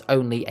battles because it's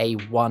only a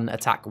 1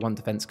 attack, 1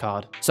 defense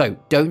card. So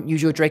don't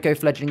use your Draco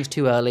Fledglings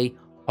too early.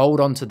 Hold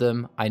on to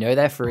them. I know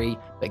they're free,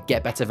 but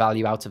get better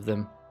value out of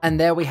them. And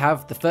there we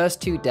have the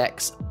first 2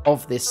 decks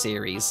of this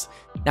series.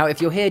 Now,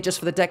 if you're here just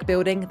for the deck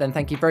building, then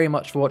thank you very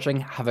much for watching.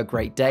 Have a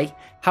great day.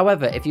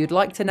 However, if you'd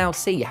like to now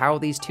see how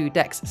these 2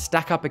 decks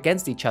stack up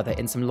against each other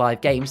in some live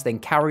games, then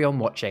carry on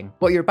watching.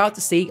 What you're about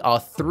to see are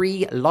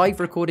 3 live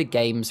recorded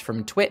games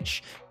from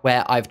Twitch,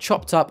 where I've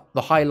chopped up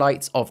the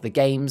highlights of the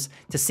games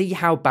to see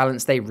how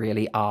balanced they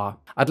really are.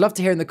 I'd love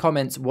to hear in the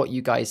comments what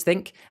you guys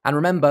think. And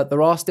remember,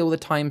 there are still the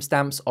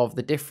timestamps of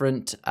the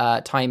different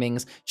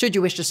timings, should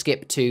you wish to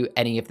skip to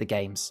any of the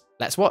games.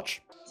 Let's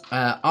watch.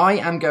 I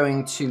am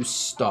going to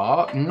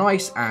start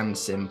nice and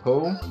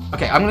simple.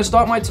 Okay, I'm going to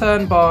start my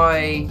turn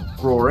by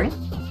drawing.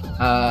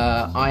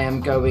 I am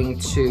going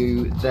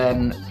to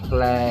then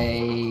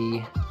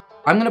play...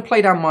 I'm going to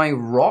play down my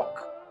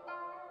rock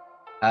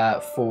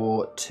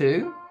for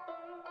 2.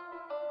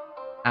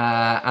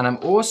 And I'm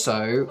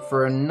also,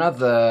 for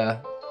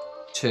another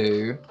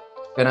 2,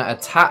 going to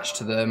attach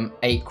to them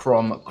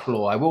Achrom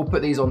Claw. I will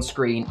put these on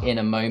screen in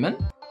a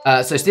moment.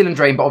 So Steal and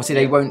Drain, but obviously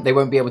they won't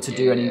be able to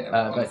do any.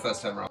 On the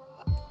first turn round.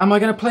 Am I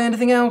going to play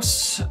anything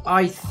else?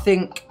 I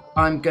think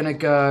I'm going to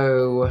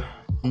go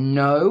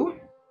no.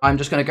 I'm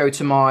just going to go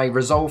to my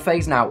resolve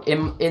phase now.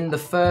 In the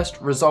first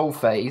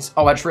resolve phase,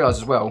 oh, I just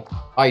realised as well.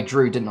 I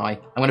drew, didn't I?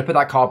 I'm going to put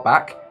that card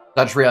back.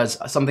 I just realised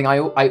something. I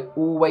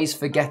always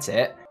forget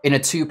it. In a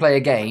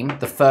 2-player game,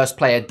 the first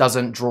player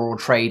doesn't draw or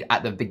trade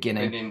at the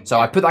beginning. So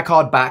I put that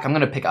card back. I'm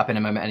going to pick it up in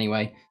a moment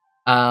anyway.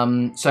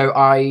 So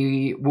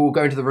I will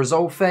go into the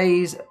resolve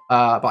phase,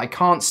 but I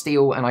can't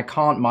steal and I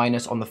can't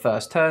minus on the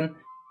first turn.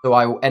 So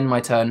I will end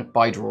my turn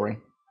by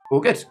drawing. All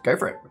good, go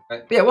for it.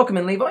 Okay. But yeah, welcome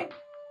in, Levi.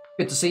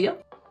 Good to see you.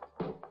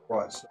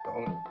 Right, so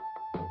on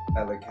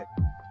allocate.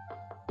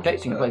 Okay,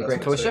 so you can play the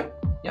Great Cloister.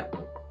 Yeah.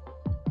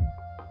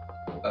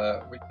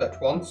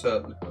 Research 1,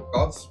 so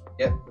cards.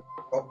 Yep.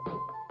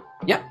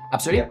 Yeah,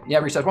 absolutely. Yeah,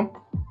 research 1.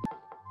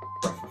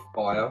 Breath of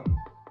Fire.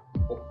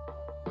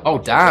 Oh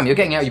damn, you're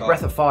getting out your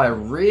Breath of Fire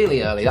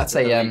really early. That's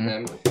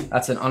a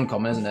that's an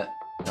uncommon, isn't it?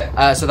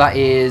 So that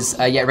is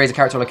yeah, raise a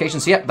character location.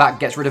 So yeah, that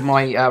gets rid of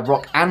my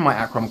rock and my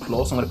Achrom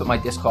Claw. So I'm going to put my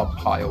discard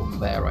pile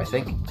there, I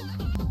think.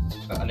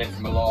 And then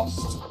from the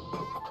last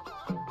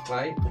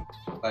play,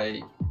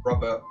 a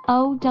rubber.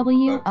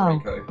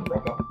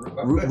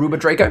 Rubber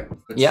Draco.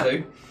 Yeah.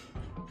 2.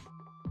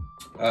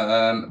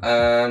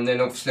 And then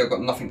obviously I've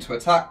got nothing to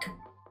attack.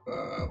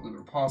 We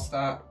would pass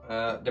that.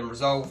 Then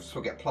resolve, so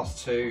I get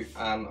 +2,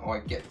 and I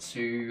get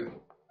to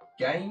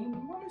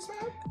gain one, is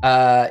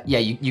that? Yeah,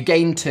 you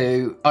gain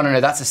 2. Oh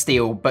no, that's a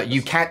steal, but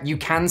you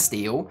can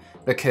steal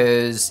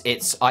because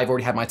I've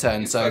already had my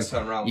turn, so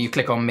you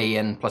click on me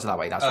and plus it that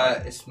way. That's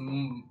right. It's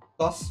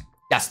plus.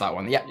 That's that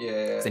one. Yeah.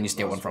 Yeah. So then you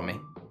steal one from me.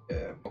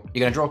 Yeah.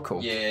 You're gonna draw?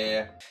 Cool.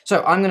 Yeah.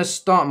 So I'm gonna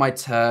start my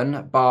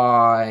turn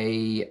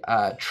by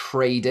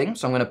trading.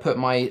 So I'm gonna put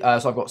my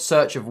so I've got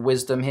Search of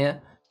Wisdom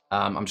here.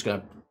 I'm just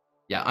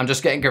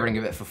getting rid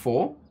of it for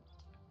 4.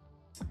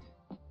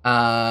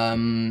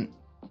 Can't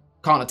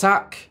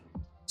attack.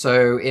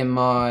 So in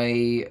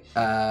my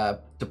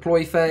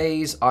deploy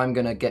phase, I'm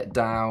gonna get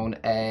down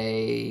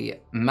a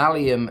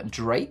Malleum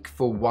Drake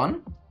for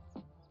 1.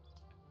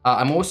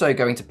 I'm also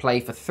going to play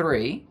for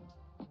 3.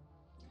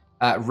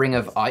 Ring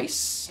of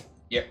Ice.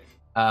 Yep.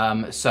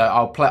 So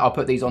I'll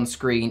put these on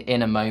screen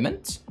in a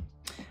moment.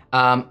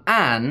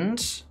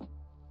 And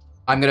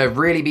I'm gonna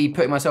really be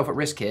putting myself at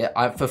risk here.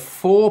 For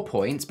 4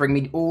 points, bring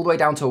me all the way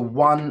down to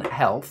 1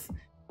 health.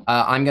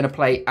 I'm gonna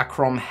play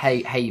Achrom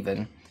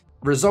Haven.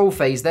 Resolve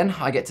phase then,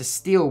 I get to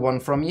steal 1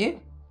 from you.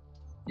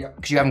 Yeah.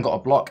 Because you haven't got a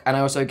block. And I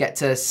also get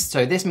to,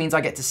 so this means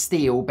I get to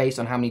steal based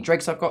on how many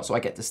drakes I've got. So I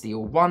get to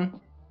steal 1.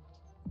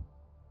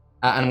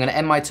 And I'm gonna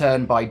end my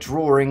turn by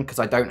drawing because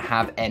I don't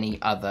have any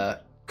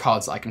other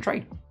cards that I can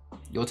trade.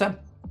 Your turn.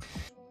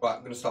 Right,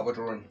 I'm gonna start by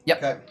drawing.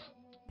 Yep. Okay.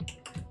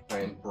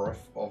 And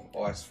Breath of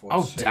Ice for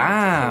 2.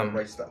 Damn.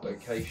 Erase that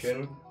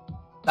location.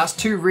 That's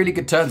 2 really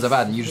good turns I've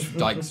had, and you just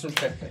like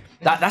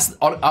that's.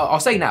 I'll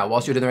say now,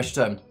 whilst you're doing the rest of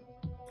your turn,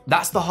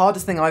 that's the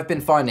hardest thing I've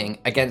been finding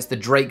against the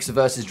Drakes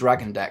versus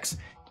Dragon decks.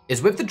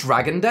 Is with the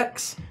Dragon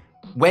decks,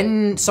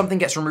 when something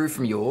gets removed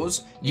from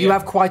yours, you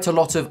have quite a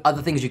lot of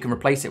other things you can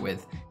replace it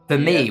with. For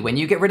me, when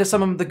you get rid of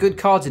some of the good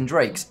cards in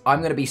Drakes,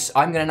 I'm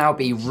gonna now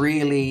be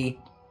really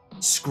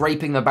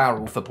scraping the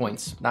barrel for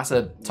points. That's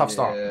a tough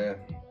start. Yeah.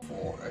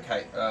 4.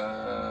 Okay.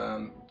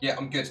 Yeah,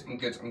 I'm good.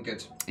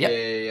 Yep.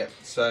 Yeah.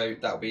 So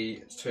that'll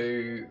be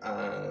 2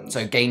 and.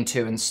 So gain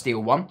 2 and steal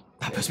 1.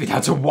 That puts me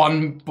down to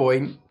 1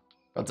 point.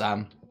 God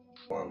damn.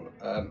 1.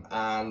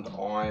 And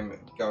I'm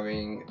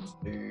going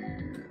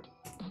to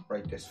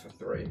trade this for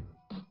 3.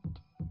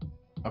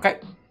 Okay.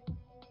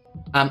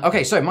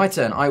 Okay, so my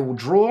turn. I will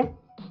draw.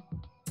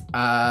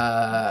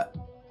 I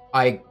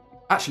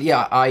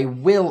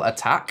will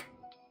attack.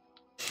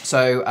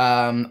 So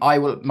I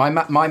will. My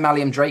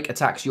Malleum Drake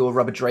attacks your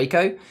Rubber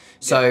Draco.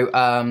 So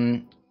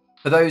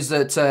for those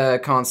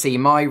that can't see,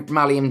 my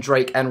Malleum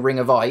Drake and Ring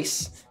of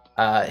Ice,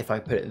 if I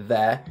put it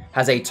there,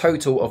 has a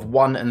total of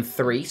 1 and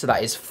 3. So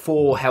that is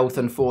 4 health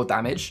and 4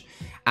 damage.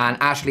 And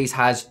Ashley's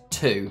has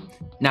 2.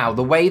 Now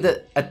the way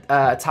that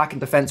attack and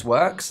defense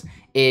works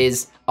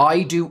is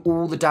I do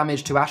all the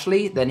damage to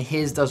Ashley, then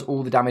his does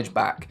all the damage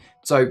back.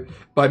 So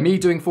by me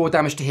doing 4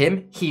 damage to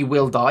him, he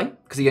will die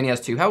because he only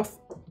has 2 health.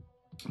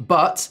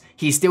 But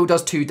he still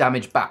does 2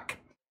 damage back.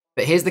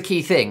 But here's the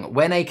key thing.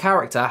 When a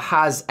character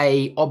has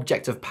a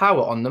object of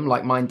power on them,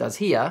 like mine does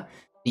here,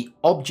 the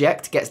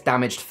object gets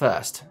damaged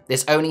first.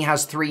 This only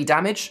has 3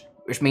 damage,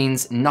 which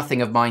means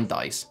nothing of mine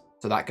dies.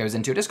 So that goes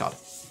into a discard.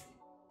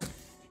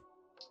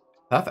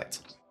 Perfect.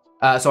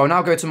 So I'll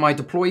now go to my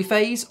deploy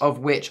phase, of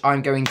which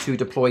I'm going to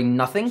deploy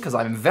nothing, because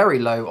I'm very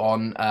low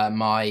on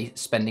my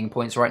spending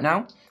points right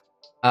now.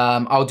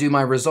 I'll do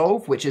my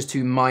resolve, which is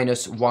to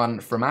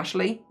 -1 from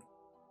Ashley.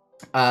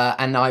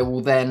 And I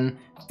will then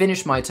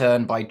finish my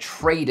turn by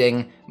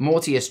trading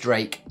Mortius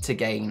Drake to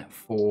gain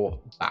 4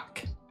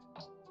 back.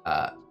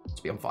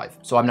 To be on 5.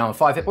 So I'm now on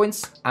 5 hit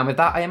points, and with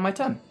that I end my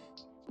turn.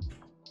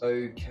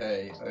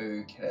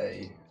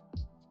 Okay.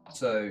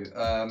 So,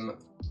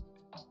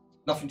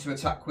 nothing to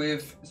attack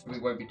with, so we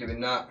won't be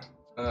doing that.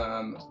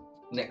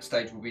 Next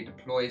stage will be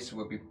deploy, so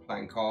we'll be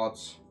playing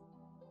cards.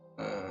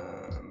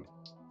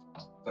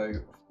 So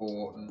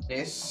for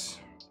this,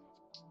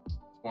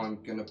 I'm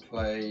gonna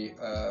play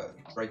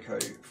Draco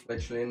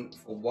Fledgling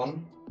for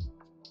 1.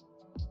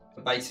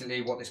 So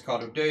basically, what this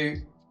card will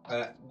do,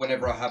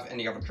 whenever I have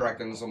any other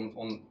dragons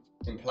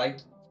in play,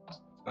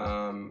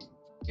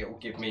 it will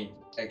give me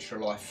extra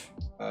life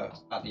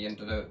at the end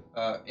of the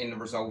in the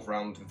resolve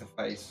round of the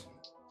phase.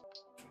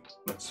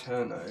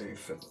 Materno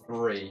for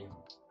 3.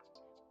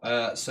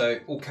 So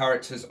all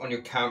characters on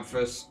your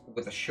canvas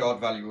with a shard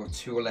value of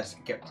 2 or less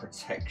get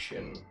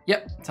protection.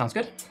 Yep, sounds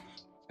good.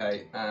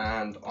 Okay,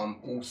 and I'm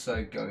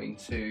also going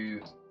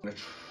to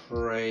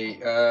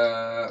trade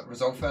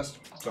resolve first.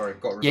 Sorry,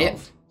 got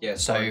resolve. Yeah.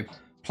 So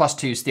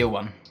 +2 steal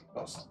 1.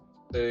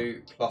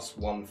 +2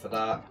 +1 for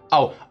that.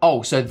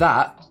 Oh, so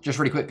that, just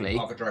really quickly.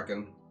 Other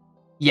dragon.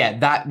 Yeah,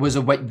 that was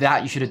a way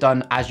that you should have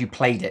done as you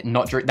played it,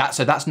 not during that.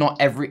 So that's not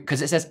every,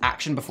 because it says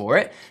action before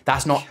it.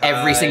 That's not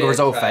every single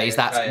resolve phase.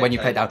 That's when you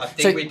play down. I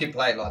think we did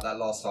play it like that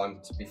last time.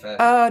 To be fair.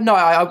 No,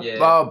 I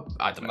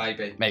don't know.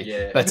 Maybe.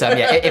 Yeah. But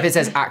yeah, if it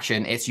says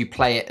action, it's you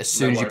play it as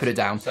soon as you put it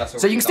down.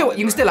 So you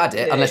can still add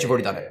it unless you've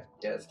already done it.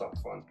 Yeah, it's not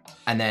fun.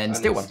 And then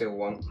steal 1. Steal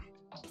 1.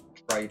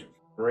 Trade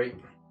 3.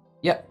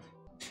 Yep.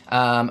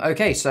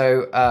 Okay,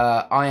 so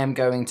I am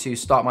going to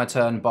start my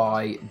turn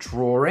by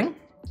drawing.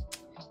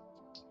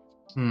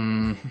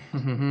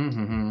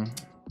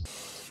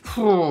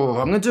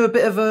 I'm going to do a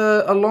bit of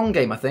a long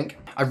game, I think.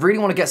 I really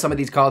want to get some of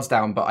these cards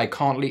down, but I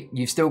can't leave...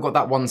 You've still got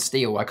that one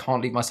steal. I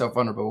can't leave myself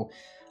vulnerable.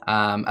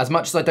 As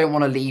much as I don't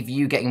want to leave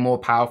you getting more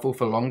powerful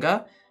for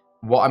longer,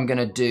 what I'm going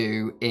to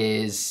do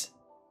is...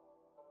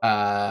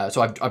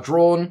 so I've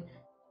drawn.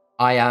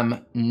 I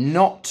am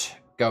not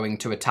going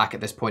to attack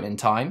at this point in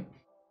time.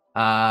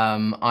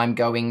 I'm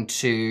going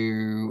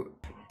to...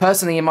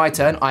 Personally, in my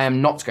turn, I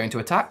am not going to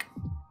attack.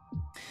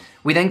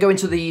 We then go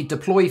into the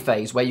deploy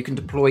phase where you can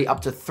deploy up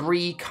to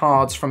 3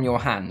 cards from your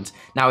hand.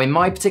 Now, in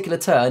my particular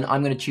turn,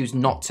 I'm going to choose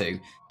not to.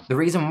 The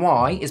reason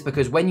why is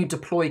because when you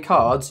deploy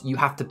cards, you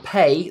have to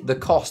pay the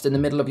cost in the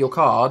middle of your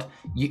card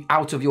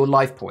out of your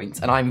life points,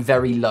 and I'm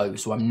very low,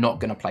 so I'm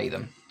not going to play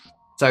them.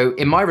 So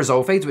in my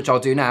resolve phase, which I'll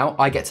do now,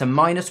 I get to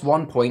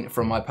 -1 point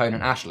from my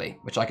opponent Ashley,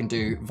 which I can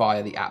do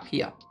via the app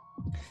here.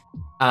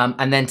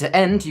 And then to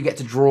end, you get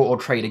to draw or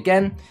trade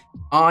again.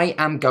 I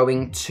am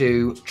going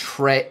to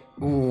trade...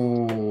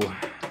 Ooh.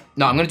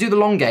 No, I'm going to do the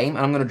long game,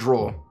 and I'm going to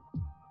draw.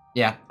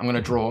 Yeah, I'm going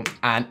to draw,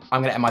 and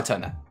I'm going to end my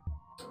turn there.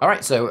 All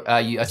right, so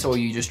I saw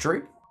you just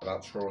drew.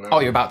 About to draw now. Oh,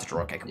 you're about to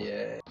draw. Okay, cool.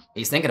 Yeah.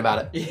 He's thinking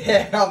about it.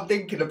 Yeah, I'm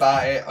thinking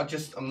about it.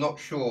 I'm not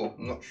sure.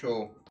 I'm not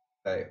sure.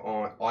 Okay,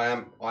 I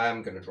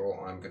am going to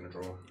draw. I'm going to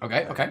draw.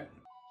 Okay. Okay,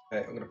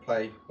 I'm going to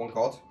play 1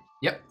 card.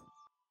 Yep.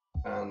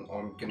 And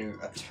I'm going to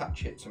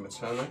attach it to my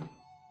turn.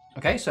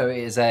 Okay, so it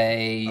is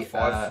a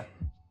 5.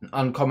 an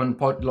uncommon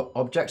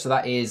object, so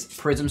that is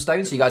Prism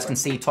Stone. So you guys can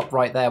see top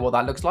right there what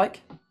that looks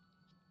like.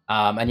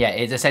 And yeah,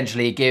 it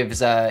essentially gives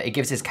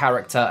his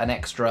character an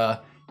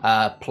extra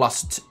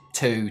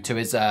 +2 to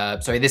his.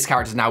 So this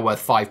character is now worth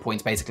 5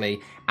 points basically,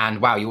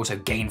 and wow, you also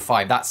gain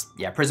 5. That's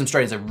Prism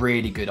Stone is a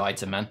really good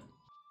item, man.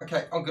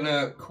 Okay, I'm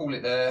gonna call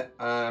it there.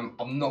 I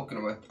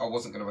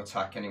wasn't gonna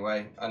attack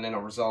anyway, and then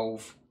I'll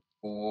resolve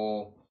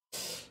for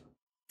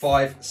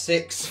 5,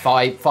 6.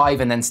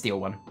 5, and then steal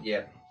 1.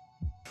 Yeah.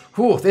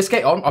 Whew, this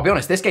game, I'll be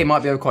honest, this game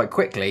might be over quite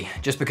quickly,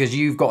 just because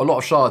you've got a lot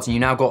of shards and you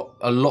now got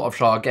a lot of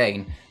shard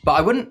gain. But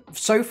I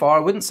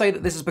wouldn't say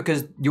that this is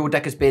because your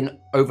deck has been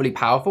overly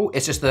powerful.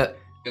 It's just that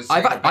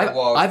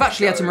I've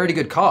actually had some really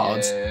good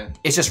cards. Yeah.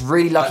 It's just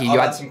really lucky you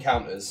had some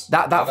counters.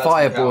 That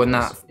Fireball and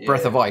that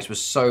Breath of Ice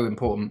was so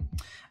important.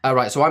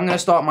 Right, so I'm going to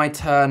start my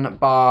turn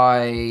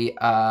by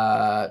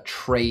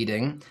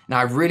trading. Now,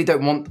 I really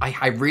don't want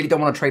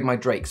to trade my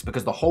Drakes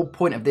because the whole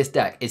point of this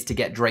deck is to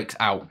get Drakes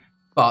out.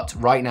 But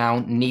right now,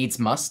 needs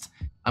must.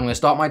 I'm going to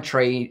start my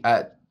turn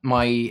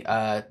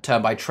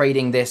by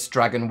trading this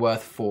dragon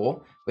worth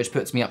 4, which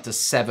puts me up to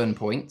 7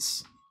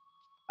 points.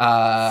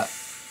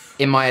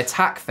 In my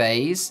attack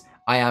phase,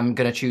 I am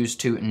going to choose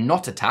to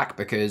not attack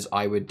because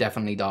I would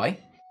definitely die.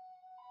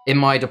 In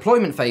my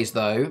deployment phase,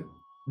 though,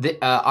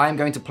 I am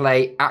going to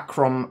play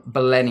Achrom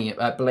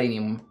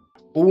Balenium.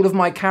 All of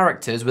my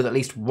characters with at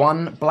least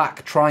 1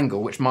 black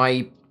triangle, which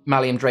my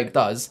Malium Drake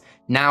does,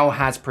 now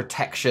has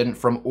protection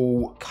from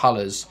all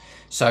colors.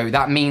 So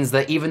that means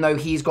that even though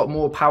he's got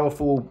more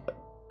powerful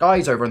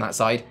guys over on that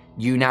side,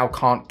 you now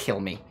can't kill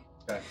me.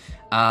 Okay.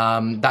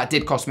 That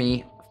did cost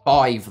me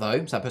 5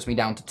 though, so that puts me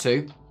down to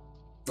 2.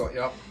 Got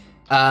you.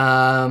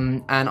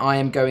 And I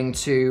am going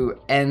to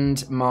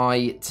end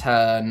my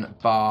turn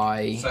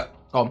by... So,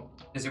 go on.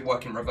 Does it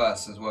work in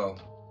reverse as well?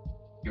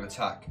 You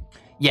attack?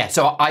 Yeah,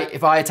 so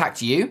if I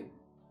attack you,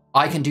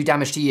 I can do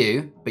damage to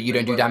you, but you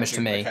don't do damage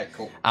to me. Okay,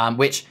 cool.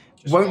 Which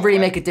won't really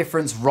make a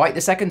difference right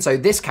this second. So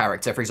this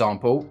character, for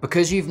example,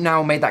 because you've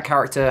now made that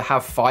character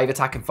have 5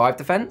 attack and 5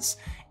 defense,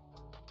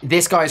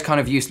 this guy is kind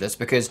of useless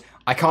because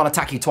I can't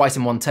attack you twice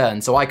in 1 turn,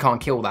 so I can't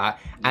kill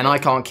that. And I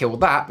can't kill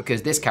that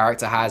because this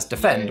character has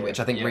defend, which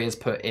I think Ria's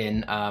put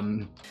in.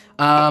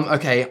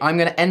 Okay, I'm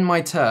going to end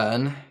my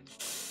turn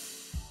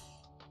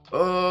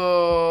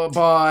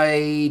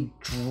by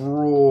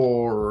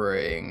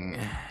drawing.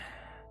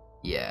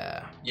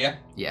 Yeah. Yeah?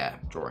 Yeah,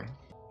 drawing.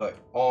 So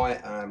I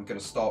am going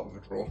to start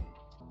with a draw.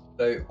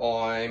 So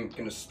I'm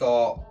going to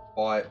start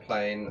by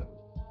playing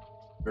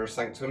Mirror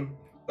Sanctum.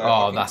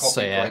 So that's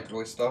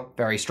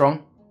very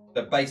strong.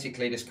 So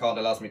basically this card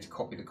allows me to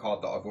copy the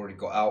card that I've already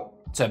got out.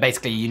 So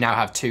basically you now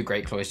have 2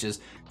 Great Cloisters.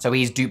 So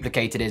he's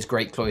duplicated his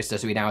Great Cloister,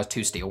 so he now has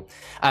 2 steel.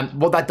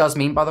 What that does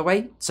mean, by the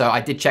way, so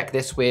I did check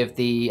this with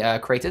the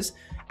creators.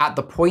 At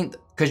the point,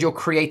 because you're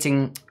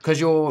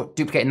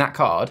duplicating that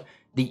card,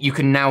 you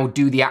can now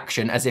do the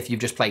action as if you've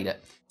just played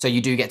it. So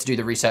you do get to do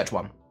the research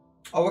one.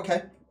 Oh,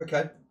 okay.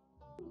 Okay.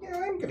 Yeah,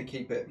 I'm going to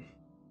keep it.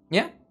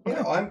 Yeah? Okay.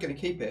 Yeah, I'm going to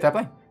keep it. Fair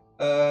play.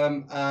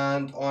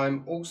 And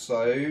I'm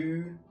also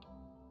going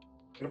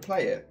to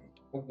play it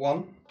for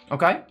 1.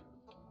 Okay.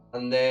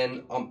 And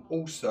then I'm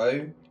also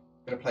going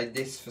to play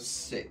this for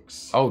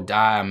 6. Oh,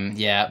 damn.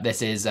 Yeah,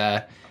 this is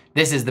the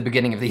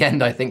beginning of the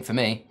end, I think, for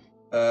me.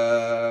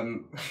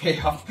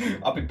 Yeah,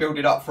 I've been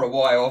building up for a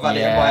while. I've had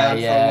it in my hand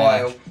for a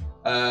while.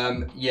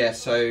 Yeah,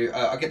 so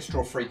I get to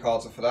draw 3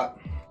 cards for that.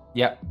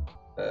 Yep.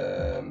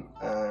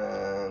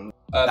 And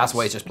that's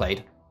what he's just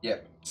played.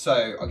 Yep.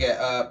 So I get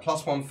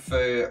 +1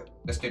 for.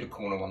 Let's do the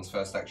corner ones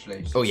first,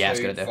 actually. So oh yeah, it's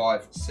gonna do.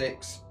 5,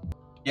 6.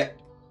 Yep.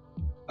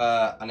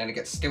 And then it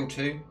gets still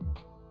 2.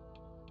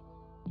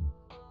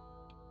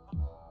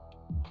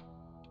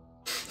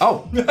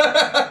 Oh.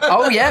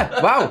 Oh,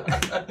 yeah. Wow.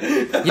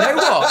 You know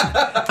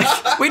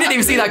what? We didn't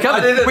even see that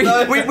coming.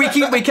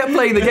 We kept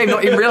playing the game,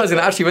 not even realizing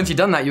that actually once you'd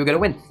done that, you were going to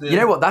win. Yeah. You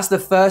know what? That's the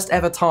first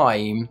ever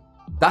time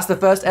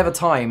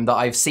that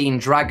I've seen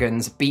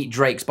dragons beat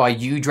drakes by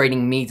you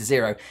draining me to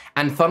 0.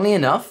 And funnily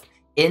enough,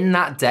 in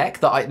that deck,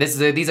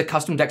 these are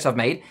custom decks I've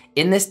made.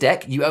 In this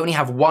deck, you only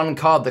have one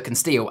card that can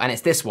steal, and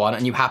it's this one,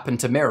 and you happen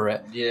to mirror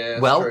it. Yeah,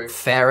 well, true.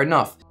 Fair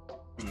enough.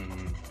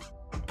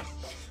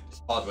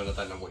 It's hard when I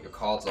don't know what your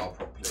cards are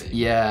properly.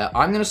 Yeah,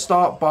 I'm going to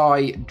start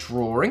by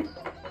drawing.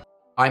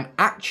 I'm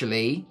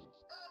actually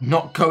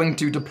not going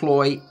to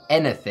deploy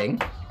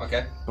anything.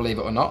 Okay. Believe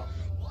it or not.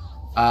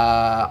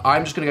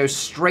 I'm just going to go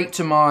straight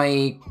to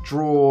my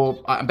draw.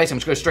 Basically, I'm just going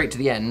to go straight to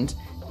the end,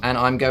 and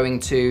I'm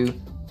going to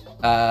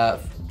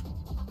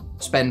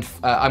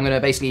I'm going to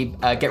basically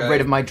get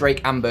rid of my Drake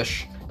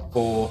ambush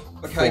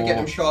get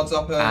them shards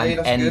up early.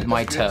 And end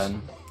my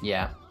turn.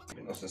 Yeah.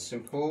 That's a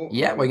simple.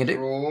 Yeah, what are you going to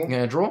do? I'm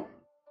going to draw.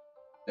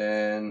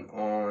 Then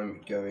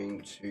I'm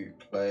going to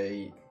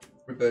play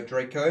Umbra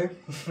Draco.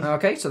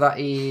 Okay, so that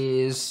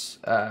is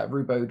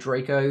Umbra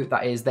Draco.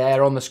 That is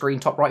there on the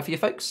screen top right for you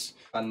folks.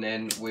 And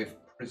then with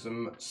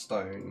Prism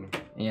Stone.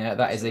 Yeah,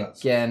 that is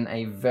again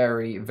a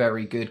very,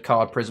 very good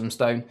card, Prism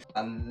Stone.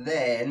 And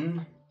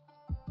then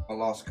my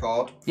last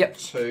card. Yep.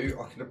 2.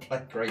 I could have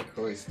played Great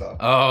Cloister.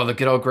 Oh, the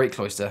good old Great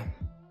Cloister.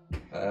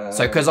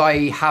 So because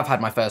I have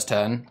had my first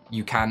turn,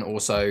 you can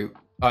also.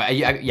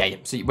 Yeah.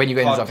 So when you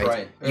go into the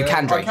phase, you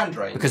can drain. I can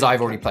drain because I've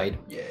already played.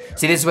 Yeah.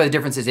 See, this is where the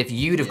difference is. If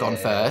you'd have gone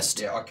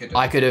first,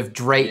 I could have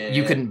drained. Yeah.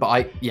 You couldn't,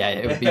 but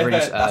it would be really.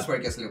 That's where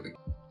it gets a little bit.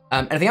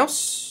 Anything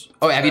else?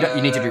 Oh, have you?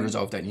 You need to do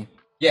resolve, don't you?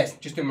 Yes,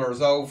 just do my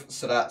resolve.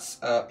 So that's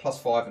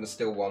 +5 and a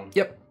still 1.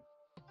 Yep.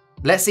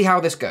 Let's see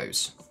how this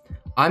goes.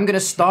 I'm going to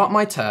start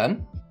my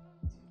turn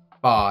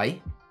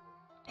by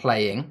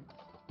playing.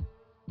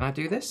 Can I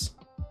do this?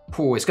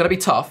 Oh, it's going to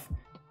be tough.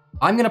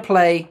 I'm going to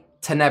play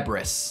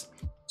Tenebris.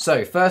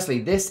 So, firstly,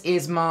 this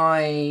is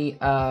my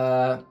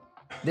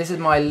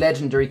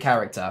legendary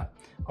character.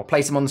 I'll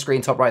place him on the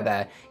screen top right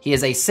there. He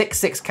is a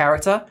 6/6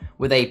 character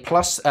with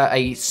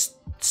a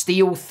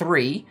steal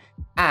 3,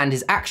 and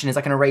his action is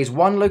I can erase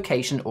 1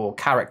 location or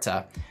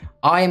character.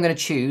 I am going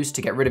to choose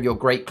to get rid of your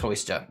Great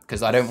Cloister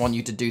because I don't want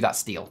you to do that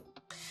steal.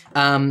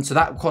 So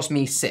that cost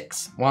me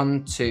 6.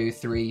 1, 2,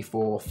 3,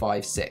 4,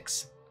 5,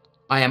 6.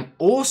 I am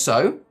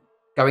also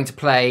going to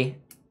play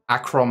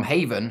Achrom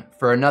Haven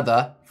for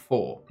another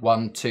 4.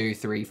 1, 2,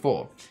 3,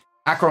 4.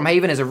 Achrom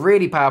Haven is a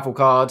really powerful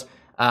card.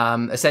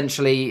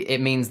 Essentially,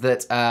 it means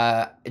that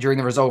during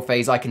the resolve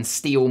phase, I can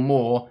steal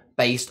more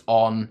based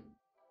on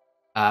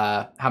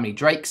how many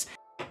drakes.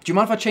 Do you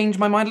mind if I change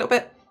my mind a little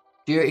bit?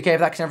 Do you okay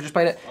with that? Because I never just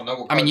played it.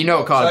 I mean, you know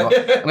what card. I'm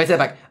going to take it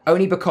back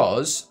only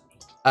because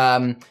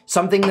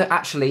something that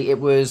actually it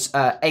was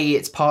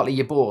it's partly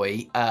your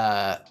boy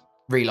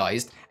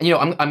realized, and you know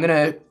I'm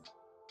gonna.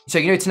 So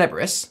you know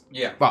Tenebris.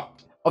 Yeah. Well,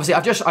 obviously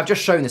I've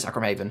just shown this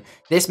Achrom Haven.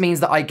 This means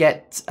that I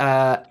get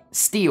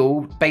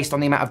steal based on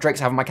the amount of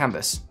drakes I have on my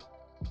canvas.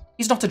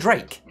 He's not a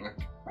drake.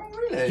 Oh,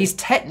 really? He's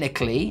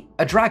technically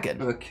a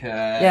dragon. Okay.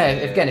 Yeah.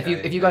 Again,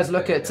 if you guys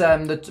look at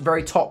the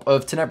very top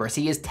of Tenebris,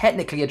 he is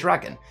technically a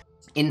dragon.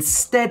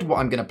 Instead, what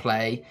I'm gonna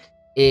play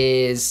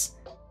is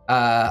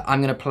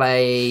I'm gonna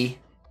play.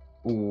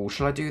 Ooh,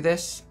 shall I do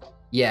this?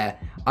 Yeah,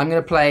 I'm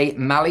gonna play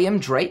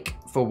Malium Drake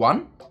for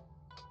 1,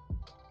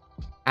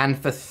 and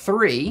for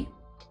 3,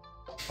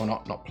 or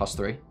not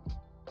 +3,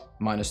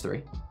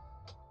 -3.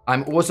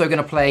 I'm also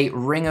gonna play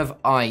Ring of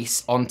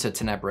Ice onto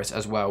Tenebris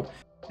as well.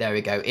 There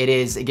we go.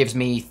 It gives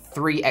me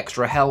 3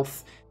 extra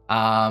health,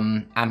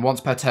 and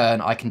once per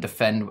turn I can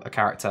defend a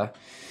character.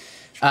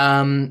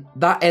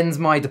 That ends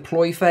my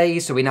deploy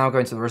phase, so we now go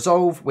into the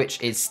resolve,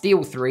 which is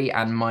steal 3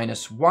 and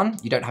 -1.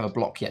 You don't have a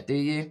block yet, do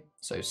you?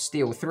 So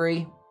steal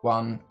 3,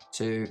 1,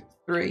 2,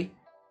 3,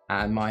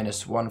 and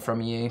 -1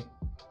 from you.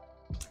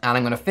 And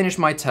I'm going to finish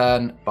my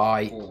turn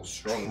by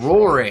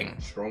drawing.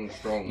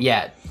 Strong.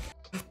 Yeah.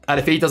 And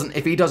if he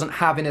doesn't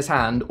have in his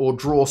hand or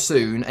draw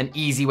soon an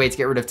easy way to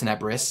get rid of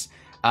Tenebris,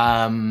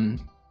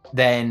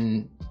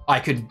 then I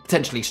could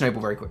potentially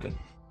snowball very quickly.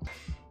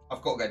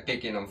 I've got to go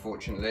digging,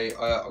 unfortunately.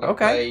 I'm going to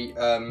play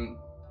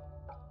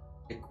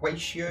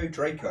Achroma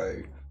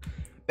Draco.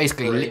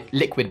 Basically,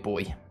 Liquid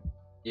Boy.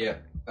 Yeah,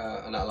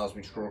 and that allows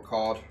me to draw a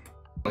card.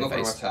 I'm not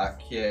going to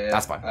attack, yeah.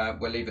 That's fine.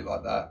 We'll leave it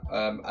like that.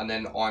 And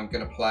then I'm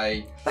going to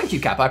play... Thank you,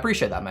 Cap. I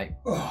appreciate that, mate.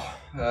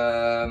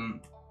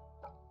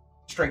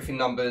 Strength in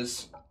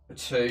numbers for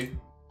 2.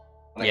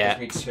 And that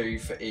gives me 2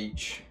 for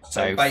each.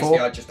 So basically,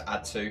 4. I just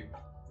add 2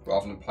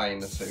 rather than playing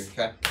the 2,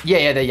 okay?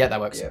 Yeah, that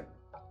works. Yeah.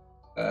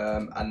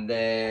 And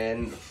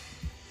then...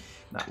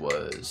 That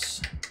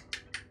was...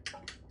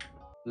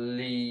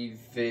 Leave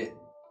it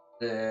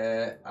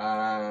there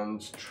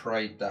and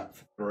trade that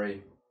for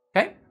 3.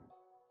 Okay.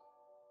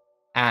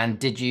 And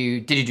did you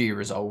do your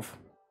resolve?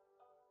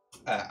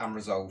 And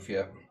resolve,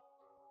 yeah.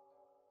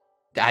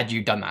 Had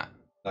you done that?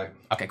 No.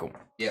 Okay, cool.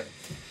 Yep.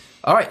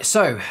 All right,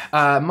 so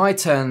my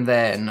turn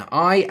then.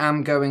 I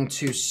am going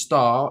to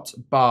start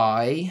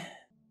by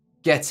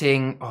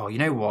getting... Oh, you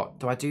know what?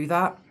 Do I do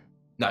that?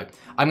 No.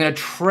 I'm going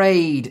to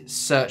trade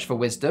Search for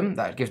Wisdom.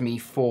 That gives me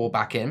 4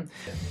 back in.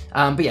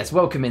 But yes,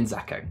 welcome in,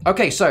 Zacho.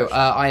 Okay, so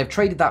I have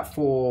traded that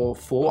for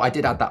 4. I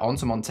did add that on,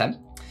 so I'm on 10.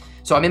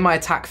 So I'm in my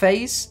attack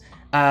phase.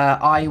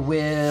 I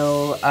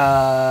will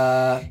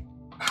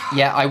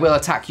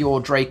attack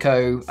your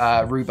Draco,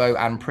 Rubo,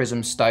 and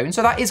Prism Stone.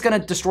 So that is going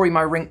to destroy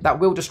my ring. That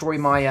will destroy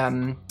my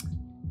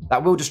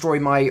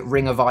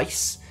Ring of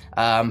Ice.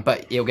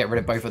 But you'll get rid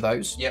of both of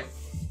those. Yep.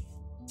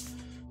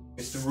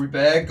 Mr.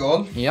 Rubert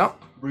gone. Yep.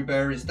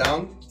 Rubert is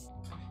down.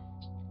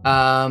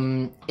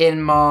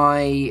 In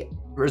my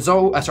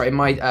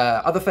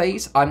other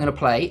phase, I'm going to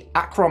play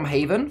Achrom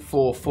Haven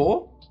for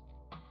 4.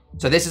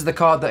 So this is the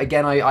card that,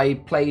 again, I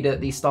played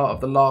at the start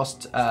of the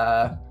last...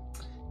 I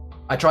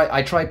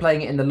tried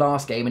playing it in the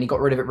last game, and he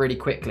got rid of it really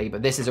quickly,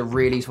 but this is a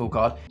really useful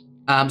card.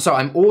 So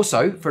I'm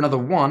also, for another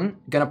 1,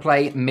 going to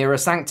play Mirror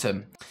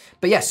Sanctum.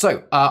 But yes,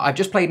 so I've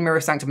just played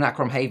Mirror Sanctum and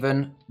Achrom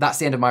Haven. That's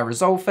the end of my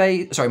resolve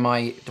phase, sorry,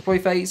 my deploy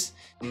phase.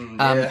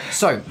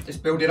 So it's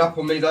building up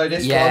on me though,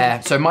 this one. Yeah,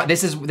 so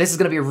this is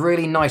going to be a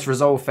really nice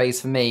resolve phase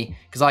for me,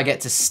 because I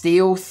get to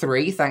steal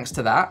 3 thanks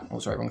to that. Oh,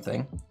 sorry, wrong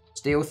thing.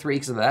 Steal 3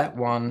 because of that.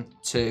 1,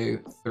 2,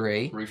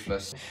 3.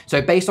 Ruthless.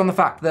 So based on the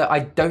fact that I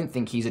don't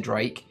think he's a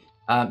Drake,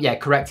 yeah,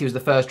 correct, he was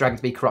the first dragon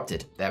to be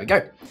corrupted. There we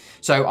go.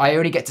 So I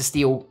only get to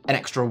steal an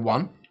extra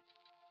 1.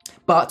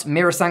 But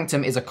Mirror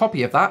Sanctum is a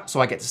copy of that, so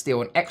I get to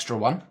steal an extra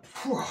 1.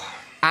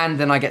 And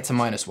then I get to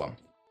 -1.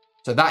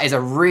 So that is a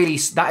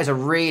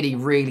really,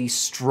 really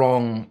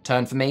strong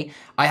turn for me.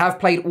 I have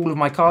played all of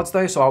my cards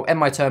though, so I'll end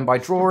my turn by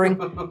drawing,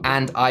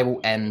 and I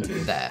will end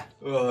there.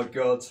 Oh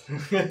God.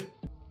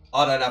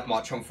 I don't have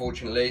much,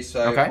 unfortunately,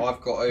 so okay. I've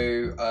got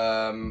to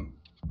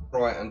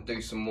try and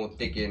do some more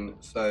digging.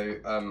 So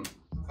I'm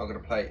going to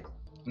play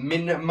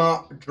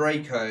Umbra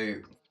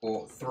Draco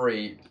for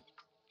 3,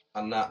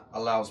 and that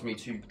allows me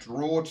to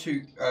draw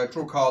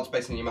cards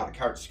based on the amount of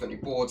characters you've got on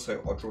your board. So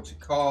I'll draw 2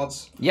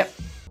 cards. Yep.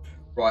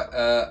 Right,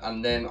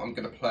 and then I'm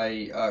going to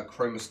play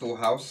Achroma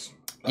Storehouse.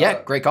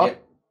 Yeah, great card.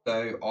 Yeah,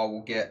 so I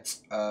will get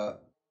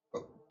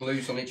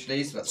blues on each of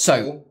these. So that's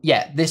 4.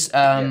 Yeah, this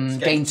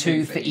gain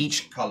 2 for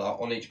each colour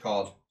on each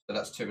card. So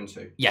that's 2 and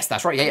 2. Yes,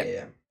 that's right.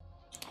 Yeah.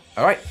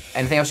 All right.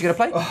 Anything else you're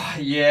going to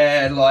play?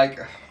 Yeah, like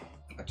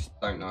I just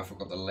don't know if I've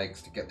got the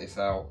legs to get this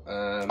out.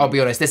 I'll be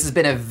honest. This has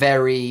been a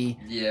very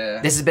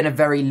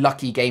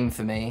lucky game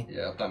for me.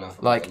 Yeah, I don't know. If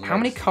I've like, got the how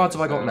many legs to cards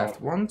get have I got this left?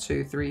 out. 1,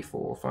 2, 3,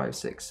 4, 5,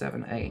 6,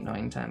 7, 8,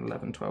 9, 10,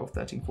 11, 12,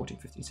 13, 14,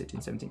 15,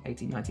 16, 17,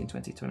 18, 19,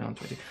 20, 21,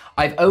 22.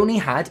 I've only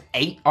had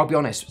 8. I'll be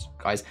honest,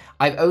 guys.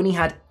 I've only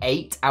had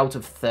 8 out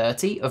of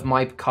 30 of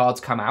my cards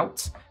come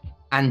out,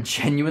 and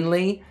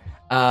genuinely.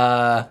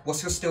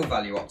 What's your still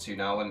value up to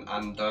now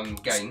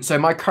and gain? So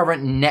my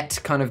current net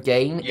kind of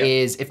gain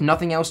is, if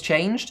nothing else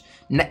changed,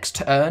 next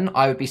turn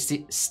I would be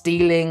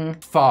stealing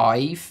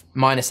 5,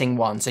 minusing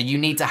 1. So you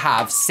need to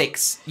have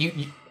 6.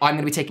 I'm going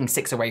to be taking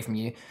 6 away from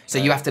you. So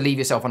you have to leave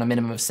yourself on a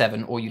minimum of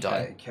 7 or you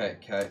die. Okay.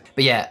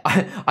 But yeah,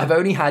 I've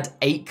only had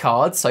 8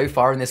 cards so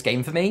far in this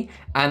game for me,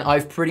 and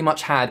I've pretty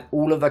much had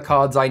all of the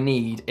cards I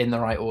need in the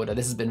right order.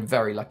 This has been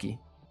very lucky.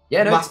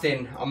 Yeah, no,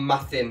 I'm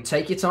mathing.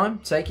 Take your time.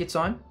 Take your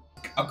time.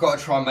 I've got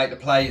to try and make the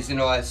plays, you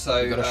know,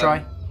 so... You gotta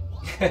try.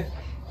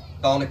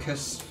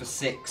 Darnicus for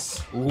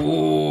 6.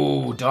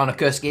 Ooh,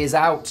 Darnicus is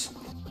out.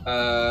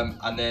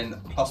 And then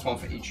 +1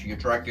 for each of your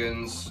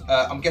dragons.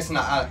 I'm guessing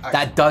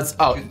that does...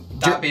 Oh,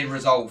 that'll be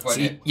resolved, won't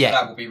it? Yeah.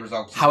 That will be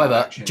resolved.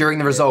 However, during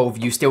the resolve,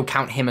 you still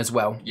count him as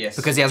well. Yes.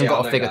 Because he hasn't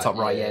got a figure top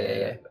right.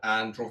 Yeah.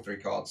 And draw 3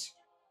 cards.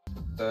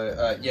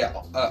 So,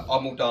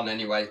 I'm all done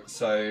anyway,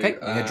 so... Okay, you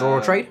gonna draw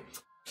a trade?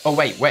 Oh,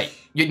 wait.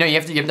 You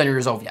haven't done your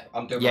resolve yet.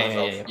 I'm doing my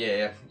resolve.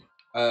 Yeah.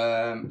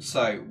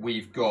 So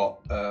we've got,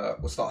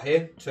 we'll start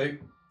here, 2.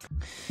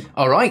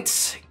 All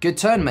right, good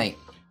turn, mate.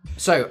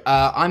 So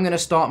I'm going to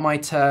start my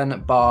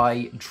turn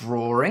by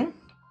drawing.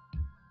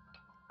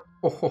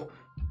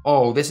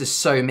 Oh, this is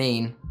so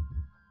mean.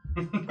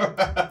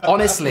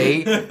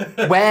 Honestly,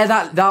 where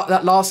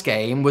that last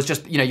game was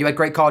just, you had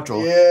great card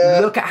draw. Yeah,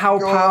 look at how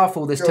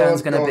powerful this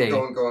turn's going to be.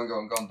 Go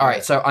on. All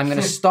right, so I'm going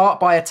to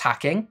start by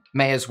attacking,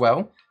 may as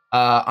well.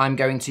 I'm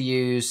going to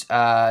use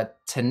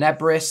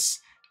Tenebris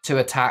to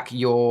attack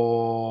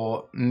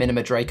your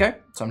Minima Draco.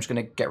 So I'm just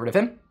going to get rid of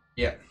him.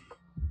 Yeah.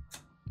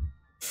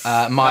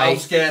 Now I'm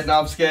scared.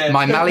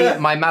 my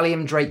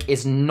Malleum Drake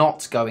is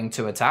not going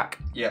to attack.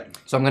 Yeah.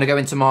 So I'm going to go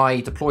into my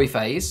deploy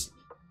phase.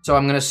 So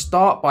I'm going to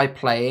start by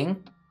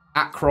playing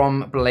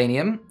Achrom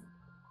Balenium.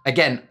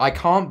 Again, I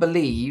can't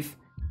believe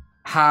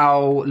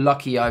how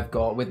lucky I've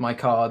got with my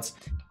cards.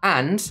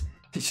 And,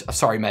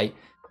 sorry, mate.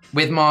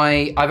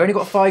 I've only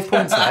got 5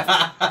 points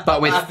left,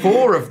 but with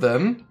 4 of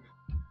them,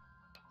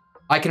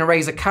 I can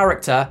erase a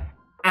character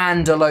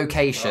and a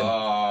location.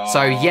 Oh.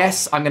 So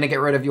yes, I'm going to get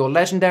rid of your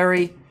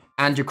legendary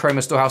and your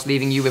Chroma Storehouse,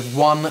 leaving you with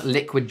 1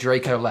 liquid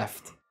Draco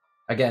left.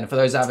 Again, for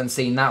those that haven't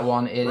seen, that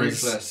one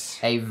is Ruthless.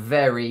 A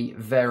very,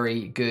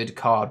 very good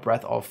card,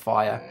 Breath of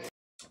Fire.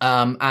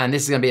 And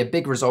this is going to be a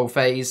big resolve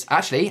phase.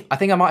 Actually, I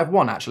think I might have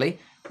won, actually.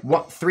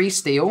 3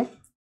 steel,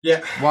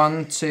 Yeah.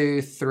 1,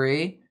 2,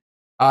 3.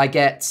 I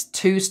get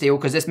 2 steel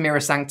because this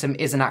Mirror Sanctum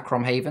is an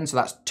Achrom Haven, so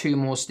that's 2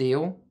 more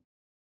steel.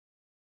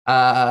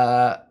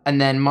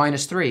 And then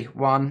 -3.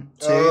 1,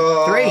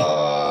 2, 3.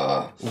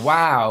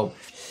 Wow.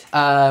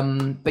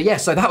 But yeah,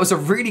 so that was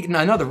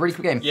another really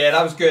good game. Yeah,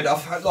 that was good.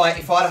 Like,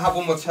 if I'd had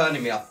one more turn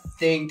in me, I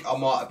think I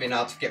might have been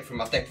able to get through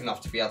my deck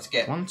enough to be able to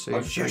get. 1, 2, I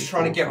was just 3,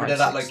 trying to get 4, rid of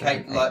 5, that 6,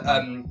 locate, 7, 8, like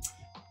 9.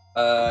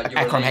 your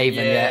Achrom elite,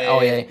 Haven, yeah.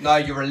 Oh yeah. No,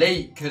 you're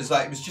elite because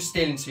like it was just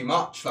stealing too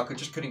much. Like I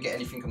just couldn't get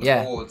anything on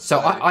the board. So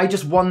I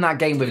just won that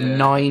game with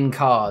 9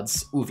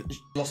 cards. Oof.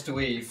 Lost to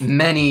Eve.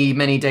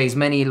 Many days,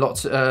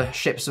 lots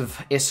ships of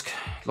Isk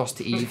lost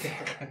to Eve.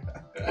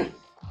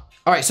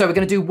 All right, so we're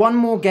going to do one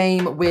more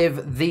game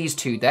with these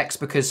 2 decks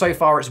because so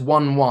far it's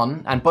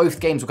 1-1, and both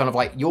games were kind of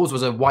like, yours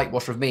was a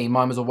whitewash of me,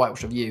 mine was a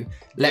whitewash of you.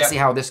 Let's see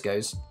how this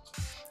goes.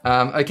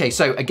 Okay,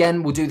 so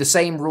again, we'll do the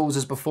same rules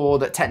as before,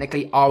 that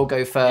technically I'll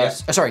go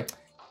first. Oh, sorry,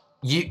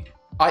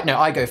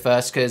 I go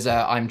first because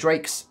I'm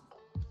Drake's.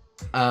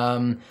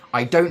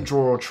 I don't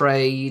draw or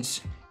trade.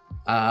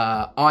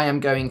 I am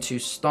going to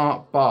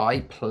start by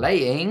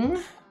playing...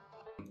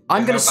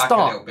 I'm going to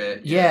start.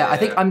 Yeah, I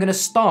think I'm going to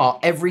start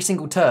every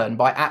single turn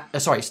by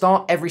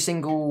start every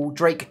single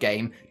Drake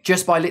game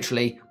just by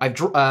literally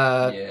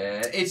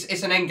yeah,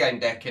 it's an end game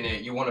deck,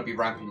 innit? You want to be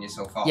ramping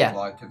yourself up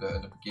like at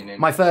the beginning.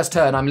 My first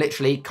turn, I'm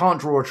literally can't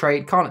draw or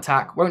trade, can't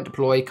attack, won't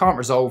deploy, can't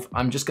resolve.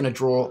 I'm just going to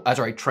draw,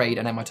 trade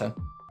and end my turn.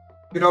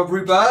 Good old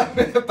Ruba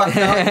back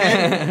out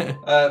again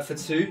for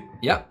 2.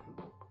 Yep.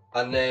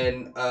 And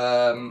then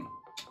I'm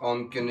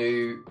going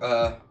to.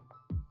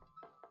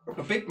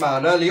 A big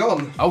man early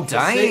on. Oh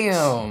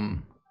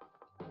damn!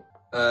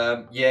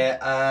 And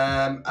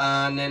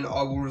then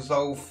I will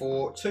resolve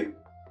for 2.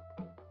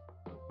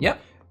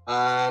 Yep.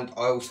 And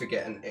I also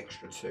get an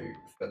extra 2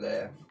 for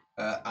there.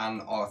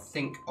 And I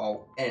think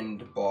I'll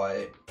end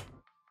by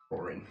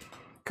drawing.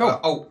 Cool.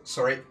 Oh,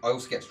 sorry. I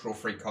also get to draw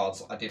 3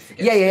 cards. I did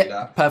forget to do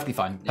that. Perfectly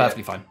fine.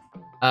 Perfectly fine.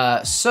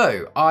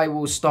 So I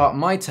will start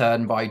my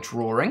turn by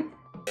drawing.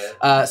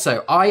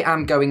 So I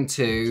am going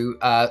to.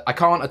 I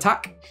can't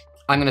attack.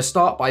 I'm going to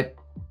start by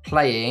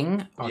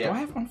playing... Oh, do I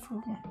have 1 for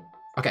 1?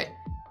 Okay.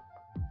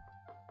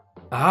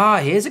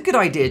 Here's a good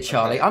idea,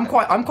 Charlie. Okay.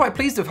 I'm quite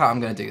pleased with how I'm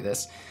going to do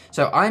this.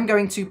 So I'm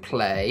going to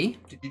play...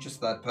 Did you just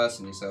third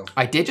person yourself?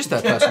 I did just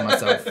third person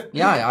myself.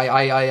 Yeah,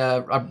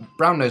 I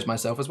brown nosed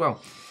myself as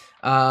well.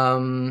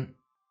 I'm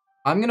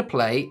going to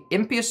play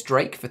Impious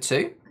Drake for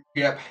 2.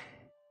 Yep.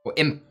 Or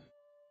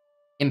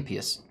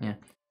Impious, yeah.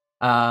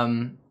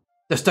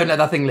 Just don't let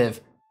that thing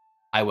live.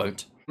 I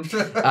won't.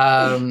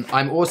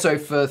 I'm also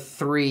for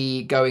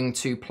 3 going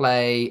to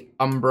play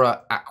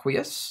Umbra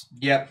Aqueous.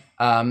 Yep.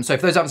 So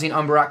for those who haven't seen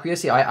Umbra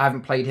Aqueous, I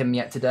haven't played him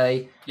yet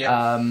today. Yep.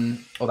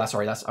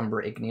 That's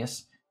Umbra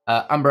Igneus.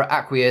 Umbra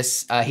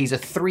Aqueous, he's a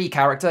 3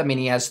 character,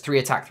 meaning he has 3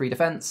 attack, 3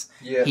 defense.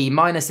 Yep. He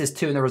minuses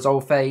 2 in the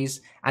resolve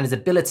phase, and his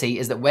ability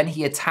is that when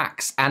he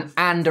attacks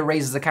and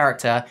erases a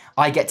character,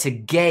 I get to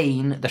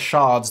gain the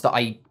shards that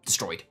I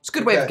destroyed. It's a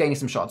good way of gaining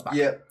some shards back.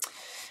 Yep.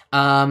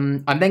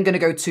 I'm then going to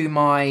go to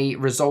my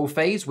resolve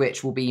phase,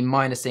 which will be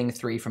minusing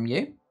 3 from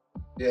you.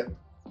 Yep.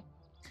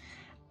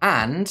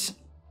 And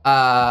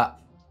I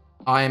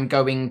am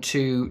going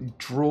to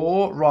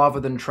draw rather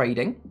than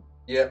trading.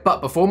 Yep.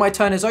 But before my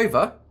turn is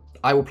over,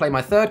 I will play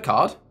my 3rd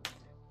card,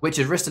 which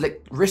is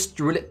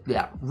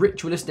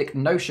Ritualistic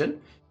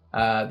Notion,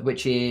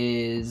 which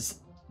is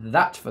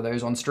that for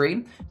those on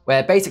stream,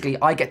 where basically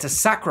I get to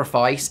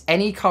sacrifice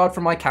any card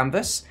from my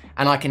canvas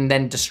and I can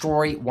then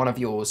destroy one of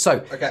yours.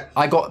 So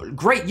I got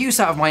great use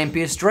out of my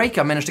Impious Drake.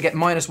 I managed to get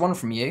 -1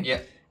 from you.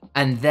 Yep.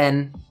 And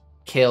then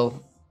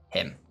kill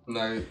him.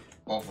 No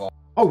bother.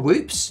 Oh,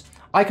 whoops.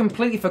 I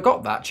completely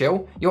forgot that,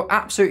 Chill. You're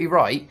absolutely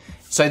right.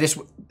 So this...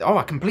 Oh,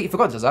 I completely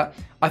forgot does that.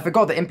 I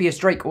forgot that Impious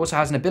Drake also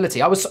has an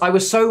ability. I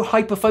was so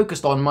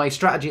hyper-focused on my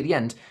strategy at the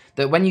end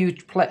that when you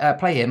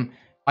play him,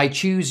 I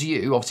choose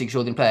you, obviously because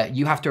you're the player,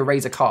 you have to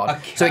erase a card.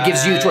 Okay. So it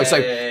gives you a choice. So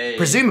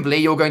presumably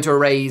you're going to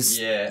erase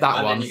that one.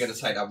 And then you're going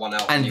to take that one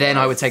out. And then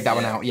I would take that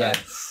one out, yeah.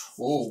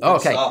 Ooh,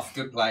 good stuff.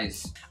 Good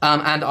plays.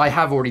 And I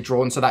have already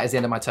drawn, so that is the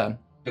end of my turn.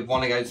 Did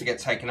one of those get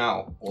taken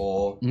out,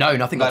 or no?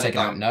 Nothing got taken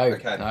out. No,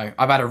 no.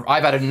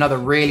 I've had another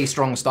really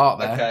strong start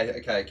there.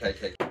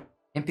 Okay.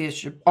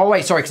 Impious. Oh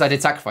wait, sorry, because I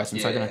did sacrifice him.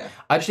 So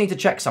I just need to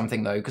check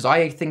something though, because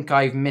I think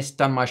I've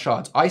misdone my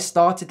shards. I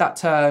started that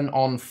turn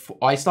on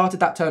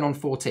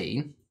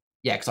 14.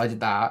 Yeah, because I did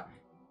that.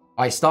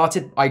 I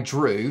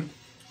drew.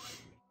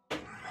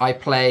 I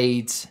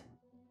played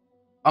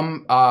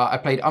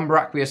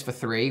Umbra Aqueous for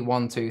 3.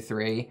 1, 2,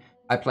 3.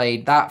 I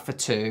played that for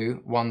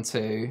 2. 1,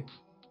 2.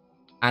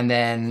 And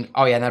then,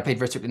 and then I played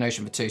Ritualistic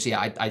Notion for 2. So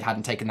yeah, I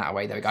hadn't taken that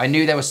away. There we go. I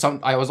knew there was some.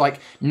 I was like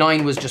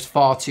 9 was just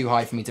far too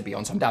high for me to be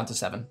on, so I'm down to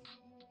 7.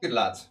 Good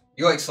lad.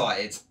 You're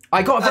excited.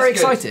 I got very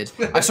excited.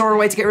 I saw a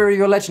way to get rid of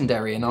your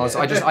legendary, and I was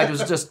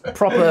just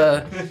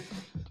proper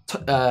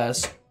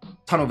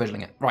tunnel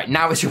visioning it. Right,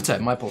 now it's your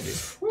turn. My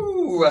apologies.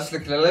 Ooh, that's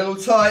looking a little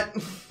tight.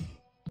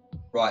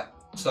 Right,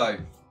 so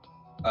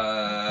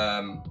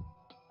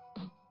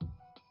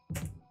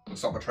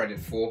looks like I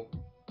traded 4.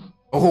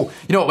 Oh,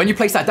 you know what? When you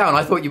placed that down,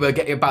 I thought you were about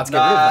to get rid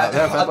of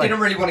that. I didn't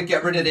really want to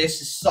get rid of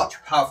this. It's such a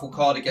powerful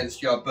card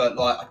against you, but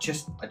like I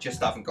just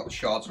haven't got the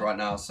shards right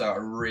now, so I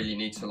really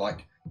need to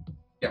like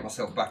get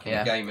myself back in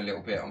the game a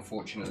little bit,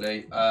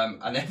 unfortunately.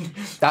 And then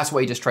that's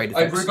what he just traded.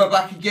 Umbra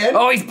back again.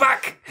 Oh, he's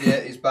back. Yeah,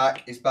 he's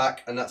back. He's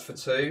back, and that's for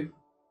 2.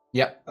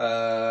 Yep.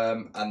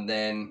 And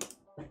then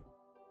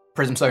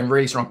Prism Stone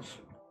really strong,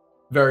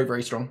 very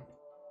very strong.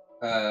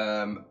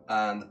 And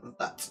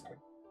that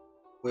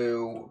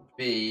will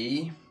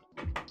be.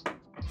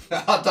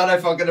 I don't know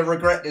if I'm going to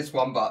regret this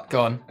one, but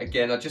go on.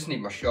 Again, I just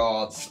need my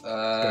shards.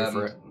 Go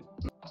for it.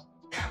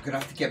 I'm going to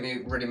have to get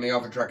rid of my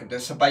other dragon.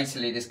 So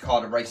basically, this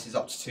card erases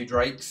up to 2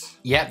 drakes.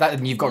 Yeah,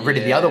 and you've got rid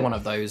of the other one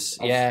of those.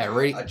 Yeah,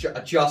 really. I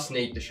just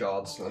need the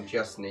shards. I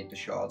just need the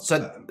shards.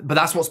 So, but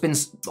that's what's been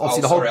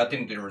obviously the whole. Sorry, I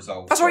didn't do the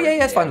resolve. That's right.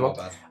 Yeah, it's fine. Well,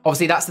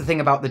 obviously, that's the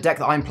thing about the deck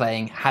that I'm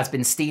playing has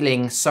been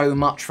stealing so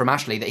much from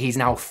Ashley that he's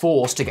now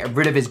forced to get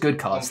rid of his good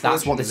cards.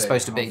 That's what this is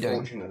supposed to be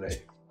doing.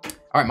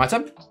 All right, my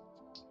turn.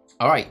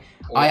 All right,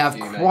 I have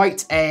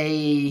quite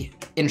a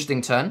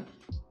interesting turn.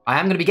 I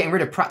am going to be getting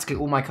rid of practically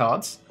all my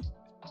cards.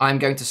 I'm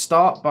going to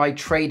start by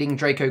trading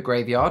Draco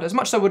Graveyard. As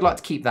much as I would like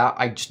to keep that,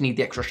 I just need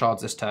the extra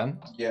shards this turn.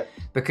 Yeah.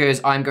 Because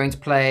I'm going to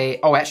play...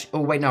 Oh, actually... Oh,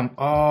 wait, no.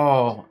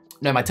 Oh...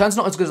 No, my turn's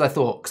not as good as I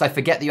thought, because I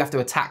forget that you have to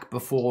attack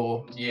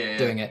before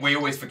doing it. We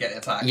always forget to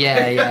attack.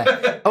 Yeah,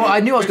 yeah. Oh, I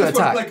knew I was going to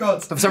attack.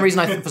 But for some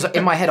reason,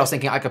 in my head, I was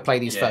thinking I could play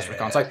these first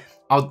cards. So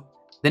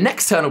the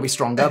next turn will be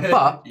stronger,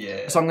 but...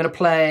 So I'm going to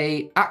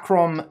play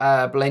Achrom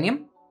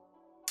Balenium.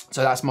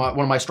 So that's one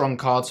of my strong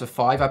cards for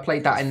 5. I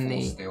played that in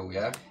the... Still,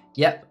 yeah.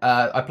 Yep,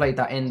 I played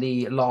that in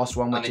the last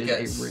one, which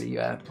is a really...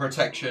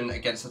 protection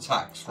against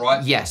attacks,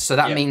 right? Yes, so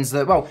that means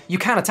that, well, you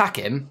can attack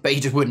him, but he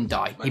just wouldn't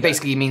die. He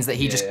basically means that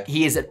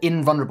he is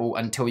invulnerable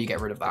until you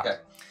get rid of that. Okay.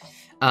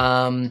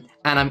 And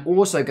I'm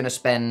also going to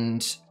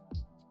spend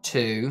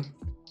 2.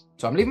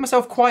 So I'm leaving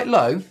myself quite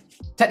low.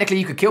 Technically,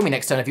 you could kill me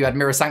next turn if you had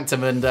Mirror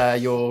Sanctum and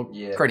your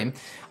Cranium.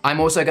 I'm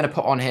also going to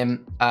put on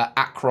him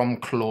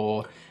Achrom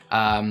Claw,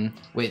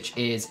 which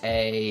is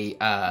a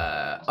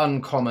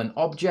uncommon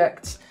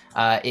object.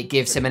 It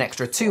gives him an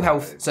extra 2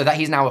 health, so that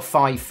he's now a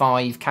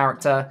 5/5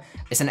 character.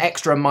 It's an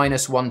extra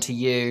 -1 to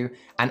you,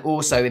 and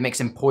also it makes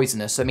him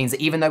poisonous. So it means that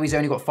even though he's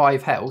only got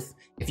 5 health,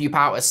 if you put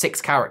out a 6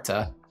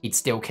 character, he'd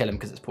still kill him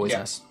because it's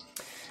poisonous.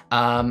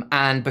 Yeah.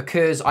 And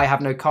because I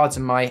have no cards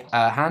in my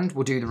hand,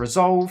 we'll do the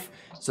resolve.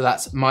 So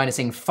that's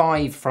minusing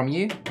 5 from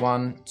you.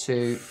 1,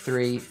 2,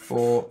 3,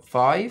 4,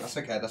 5. That's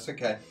okay, that's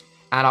okay.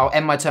 And I'll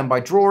end my turn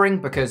by drawing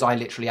because I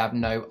literally have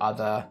no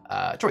other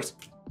choice.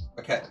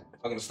 Okay,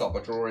 I'm going to start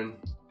by drawing.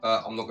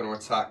 I'm not going to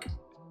attack.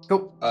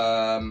 Cool.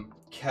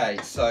 Okay,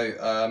 so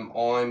I'm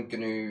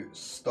going to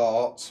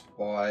start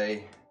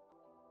by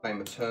playing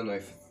Materno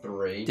for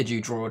 3. Did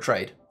you draw a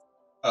trade?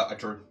 I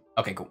drew.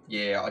 Okay, cool.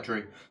 Yeah, I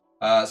drew.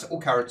 So all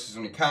characters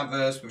on your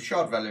canvas with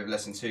shard value of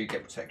less than 2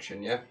 get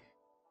protection, yeah?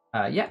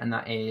 Yeah, and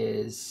that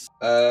is...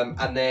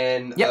 and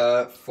then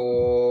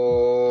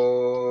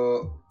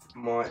for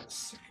my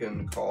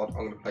second card, I'm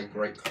going to play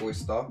Great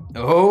Cloister.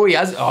 Oh,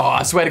 yes. Oh,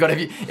 I swear to God,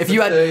 if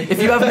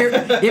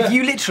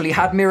you literally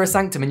had Mirror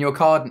Sanctum in your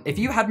card, if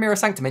you had Mirror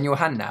Sanctum in your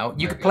hand now,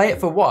 you could play it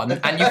for 1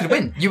 and you could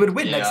win. You would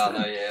win next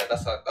time.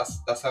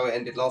 That's how it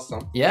ended last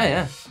time.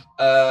 Yeah.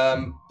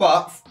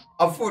 But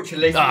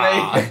unfortunately for me,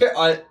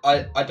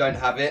 I don't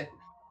have it.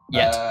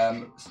 Yet.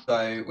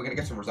 So we're gonna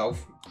get to resolve.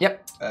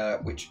 Yep.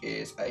 Which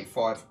is a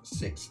 5,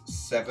 6,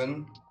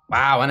 7.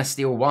 Wow, and a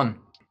steal 1.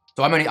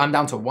 So I'm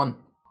down to 1.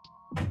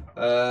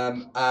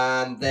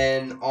 And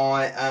then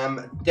I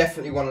am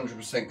definitely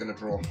 100% gonna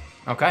draw.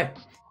 Okay.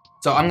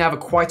 So I'm gonna have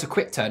quite a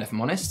quick turn, if I'm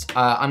honest.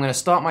 I'm gonna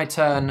start my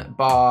turn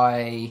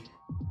by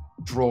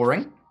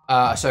drawing.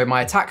 So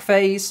my attack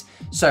phase.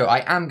 So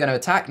I am going to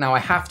attack. Now I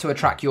have to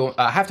attack your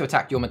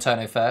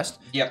Materno first.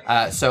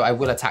 Yep. So I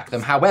will attack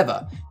them.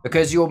 However,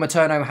 because your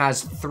Materno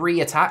has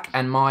 3 attack,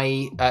 and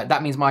my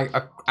that means my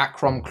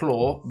Achrom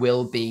Claw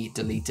will be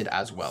deleted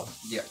as well.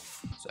 Yep.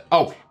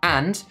 So,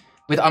 and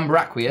with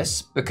Umbra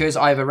Aqueous, because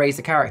I've erased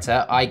the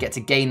character, I get to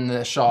gain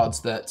the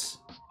shards that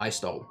I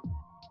stole.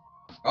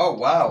 Oh,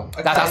 wow.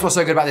 Okay. That's what's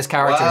so good about this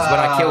character is when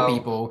I kill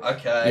people.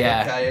 Okay,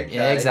 okay.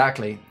 Yeah,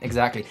 exactly.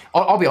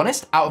 I'll be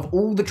honest, out of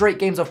all the Drake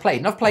games I've played,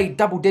 and I've played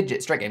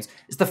double-digit Drake games,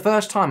 it's the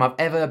first time I've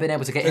ever been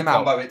able to get him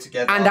out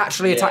and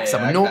actually attack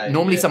someone.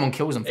 Normally someone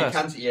kills him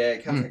first.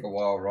 It can take a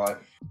while, right?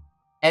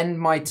 End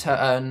my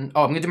turn.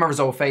 Oh, I'm going to do my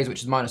resolve phase,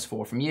 which is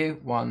 -4 from you.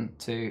 1,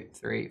 2,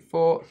 3,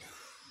 4.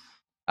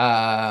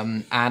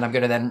 And I'm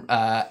going to then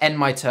end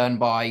my turn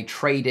by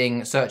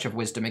trading Search of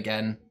Wisdom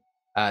again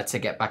to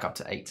get back up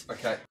to 8.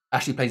 Okay.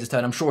 Ashley plays his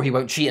turn. I'm sure he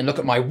won't cheat and look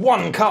at my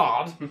 1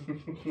 card.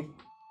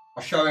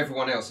 I'll show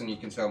everyone else and you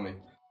can tell me.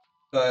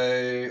 So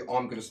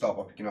I'm going to start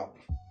by picking up.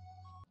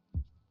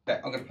 Okay,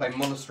 I'm going to play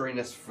Monastery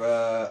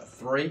for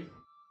 3.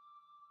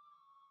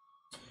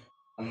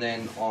 And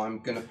then I'm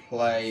going to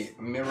play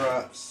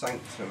Mirror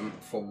Sanctum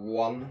for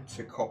 1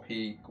 to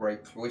copy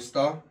Great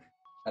Cloister.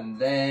 And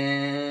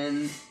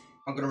then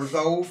I'm going to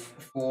resolve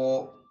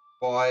for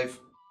 5,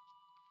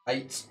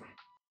 8.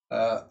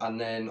 And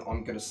then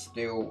I'm going to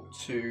steal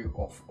 2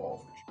 off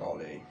of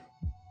Charlie.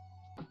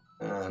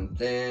 And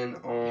then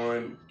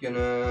I'm going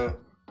to...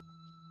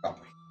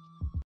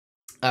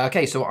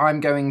 Okay, so I'm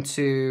going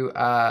to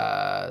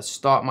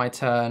start my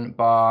turn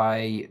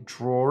by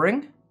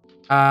drawing.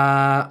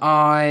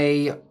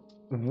 I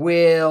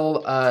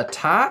will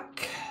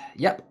attack.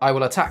 Yep, I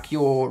will attack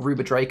your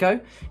Umbra Draco.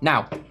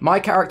 Now, my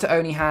character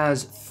only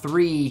has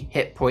 3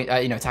 hit point,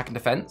 attack and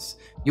defense.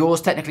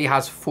 Yours technically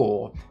has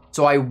 4,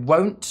 so I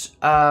won't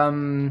be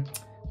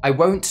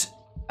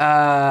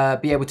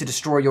able to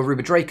destroy your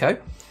Umbra Draco,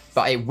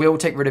 but it will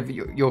take rid of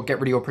you'll get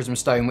rid of your Prism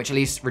Stone, which at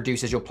least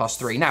reduces your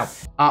 +3. Now,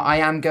 I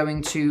am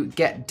going to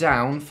get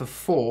down for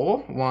 4.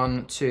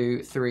 1,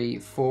 2, 3,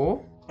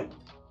 4.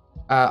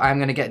 I'm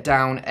going to get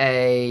down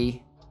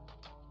a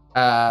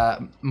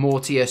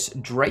Mortius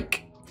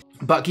Drake.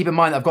 But keep in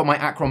mind that I've got my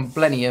Achrom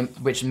Balenium,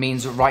 which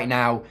means that right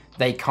now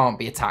they can't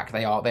be attacked.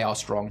 They are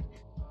strong.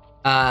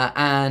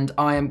 And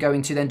I am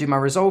going to then do my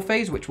resolve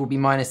phase, which will be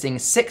minusing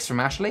 6 from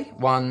Ashley.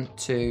 1,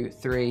 2,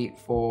 3,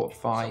 4,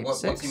 5, so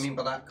 6. What do you mean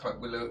by that?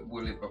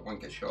 Will it but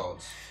won't get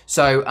shards?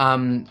 So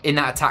in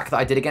that attack that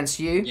I did against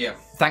you,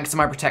 thanks to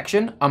my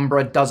protection,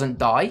 Umbra doesn't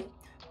die.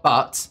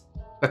 But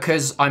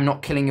because I'm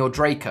not killing your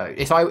Draco,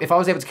 if I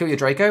was able to kill your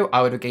Draco,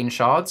 I would have gained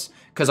shards.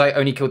 Because I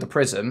only killed the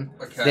Prism.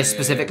 Okay, this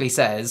specifically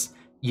says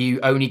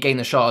you only gain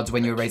the shards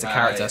when you erase a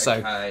character.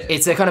 So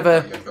it's a kind of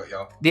a...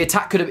 The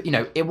attack could have,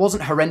 it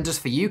wasn't horrendous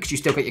for you because you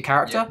still got your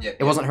character.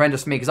 It wasn't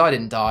horrendous for me because I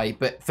didn't die.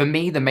 But for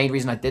me, the main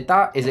reason I did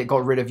that is it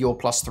got rid of your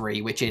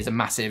 +3, which is a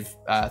massive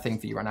thing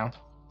for you right now.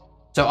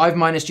 So I've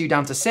minused you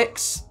down to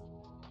 6.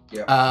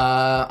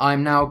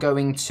 I'm now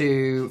going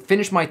to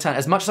finish my turn.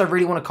 As much as I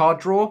really want a card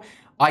draw,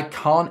 I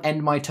can't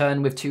end my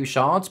turn with 2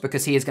 shards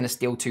because he is going to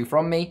steal 2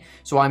 from me.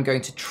 So I'm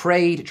going to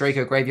trade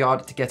Draco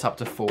Graveyard to get up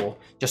to 4,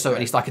 just so at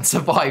least I can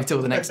survive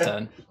till the next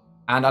turn.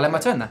 And I'll end my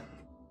turn there.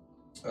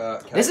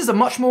 Okay. This is a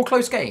much more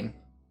close game.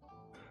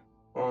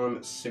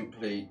 I'm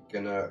simply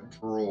going to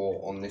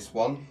draw on this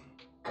one.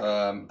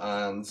 And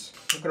I'm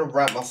going to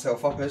ramp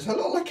myself up. There's a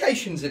lot of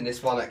locations in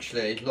this one,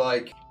 actually.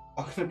 Like,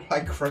 I'm going to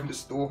play Achroma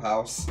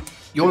Storehouse.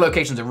 Your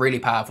locations are really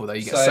powerful, though.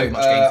 You get so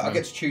much game from them. I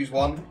get to choose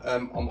one.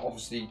 I'm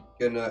obviously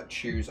going to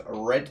choose a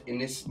red in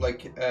this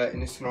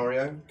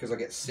scenario, because I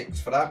get 6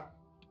 for that.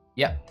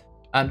 Yep.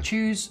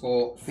 Choose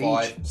 4,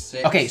 5,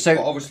 6. Okay, so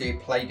but obviously I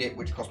played it,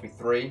 which cost me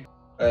 3.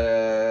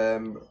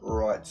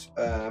 Right.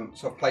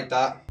 So I've played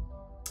that.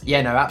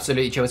 Yeah, no,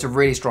 absolutely, Joe. It's a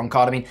really strong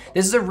card. I mean,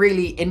 this is a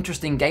really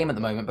interesting game at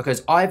the moment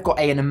because I've got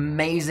an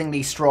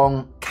amazingly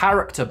strong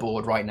character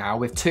board right now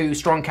with 2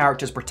 strong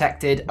characters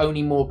protected.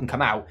 Only more can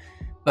come out.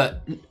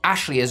 But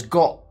Ashley is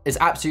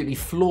absolutely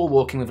floor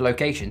walking with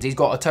locations. He's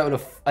got a total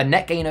of a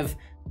net gain of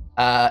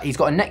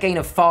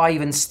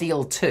 5 and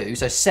steal 2,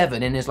 so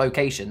 7 in his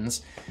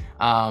locations.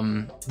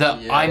 I'm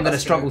going to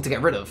struggle to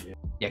get rid of. Yeah,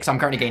 because I'm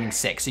currently gaining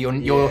 6. So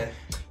you're.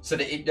 So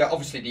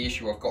obviously the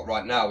issue I've got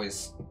right now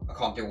is I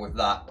can't deal with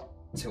that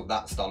until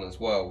that's done as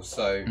well.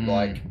 So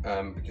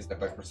because they're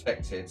both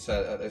protected,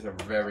 so there's a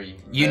very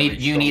you need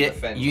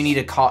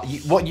a card.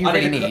 What you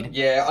really need.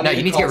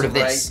 You need to get rid of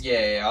this.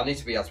 I need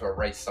to be able to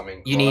erase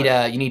something. You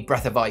need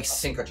Breath of Ice.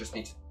 I think I just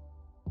need to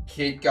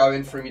keep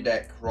going through my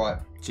deck. Right.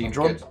 So you've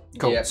drawn.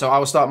 Cool. Yeah. So I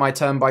will start my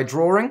turn by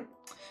drawing.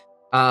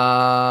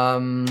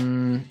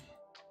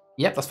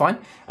 Yep, that's fine.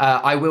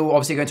 I will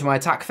obviously go into my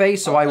attack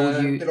phase. So I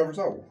will use. Did I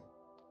resolve?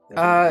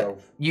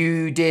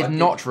 You did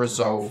not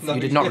resolve. No,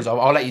 you did not resolve.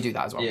 I'll let you do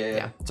that as well.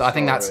 Yeah. So I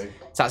think that's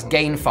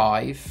gain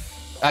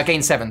 5,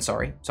 gain 7.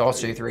 Sorry. So I'll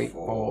do 3,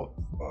 4,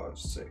 5,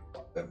 6,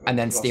 7, and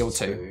then steal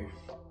 2.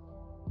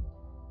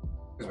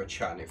 Because we're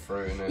chatting it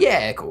through. Innit?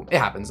 Yeah, cool. It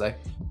happens though.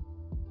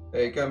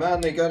 There you go,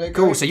 man. There you go.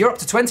 Cool. So you're up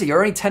to 20.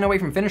 You're only 10 away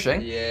from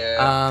finishing.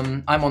 Yeah.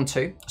 I'm on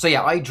 2. So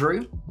yeah, I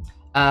drew.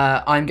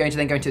 I'm going to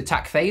then go into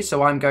attack phase.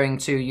 So I'm going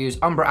to use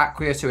Umbra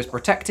Aqueous, who is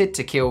protected,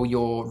 to kill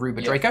your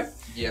Umbra Draco.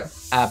 Yeah.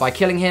 By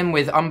killing him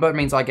with Umbra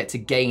means I get to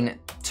gain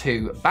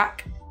 2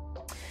 back.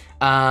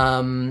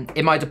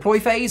 In my deploy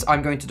phase,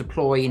 I'm going to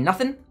deploy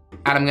nothing,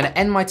 and I'm going to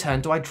end my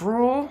turn. Do I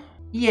draw?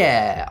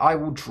 Yeah, I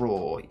will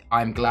draw.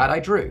 I'm glad I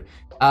drew.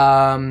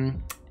 Sorry,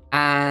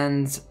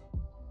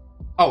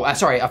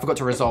 I forgot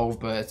to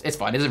resolve, but it's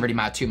fine. It doesn't really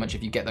matter too much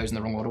if you get those in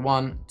the wrong order.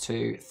 1,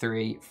 2,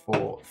 3,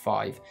 4,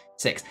 5,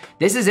 6.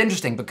 This is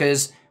interesting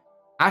because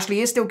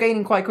Ashley is still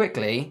gaining quite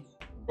quickly.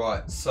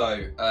 Right,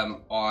 so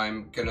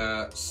I'm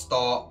gonna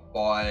start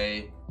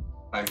by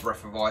playing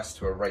Breath of Ice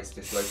to erase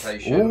this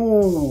location.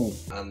 Ooh.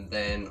 And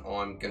then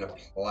I'm gonna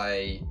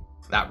play.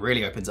 That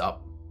really opens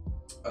up.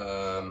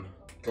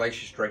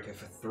 Glacius Draco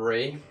for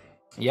 3.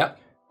 Yep.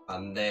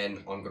 And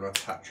then I'm gonna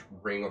attach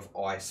Ring of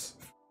Ice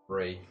for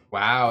 3.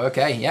 Wow.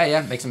 Okay.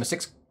 Yeah. Makes him a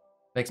 6.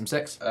 Makes him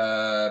 6.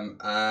 And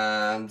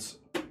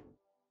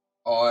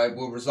I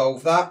will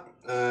resolve that.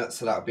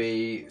 So that'll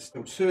be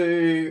still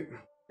 2.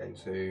 Gain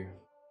 2.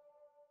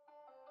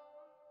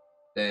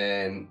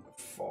 Then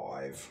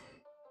 5.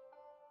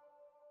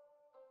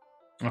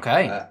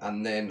 Okay.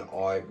 And then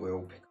I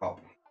will pick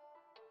up.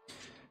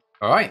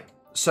 All right.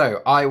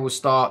 So I will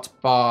start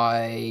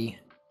by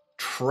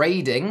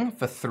trading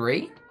for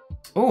 3.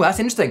 Oh, that's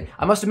interesting.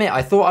 I must admit,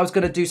 I thought I was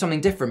going to do something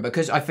different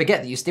because I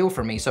forget that you steal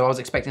from me, so I was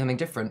expecting something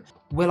different.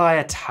 Will I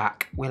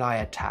attack? Will I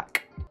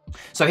attack?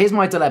 So here's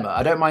my dilemma.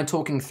 I don't mind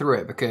talking through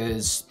it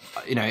because,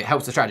 you know, it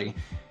helps the strategy.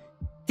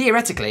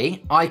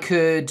 Theoretically, I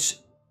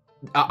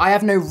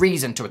have no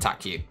reason to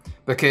attack you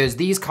because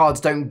these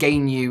cards don't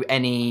gain you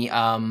any you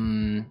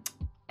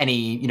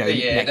know,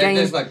 net gain.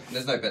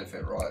 There's no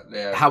benefit, right?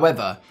 Yeah.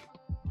 However,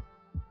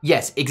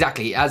 yes,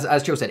 exactly.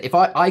 As Chill said, if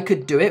I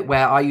could do it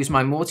where I use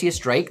my Mortius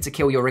Drake to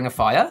kill your Ring of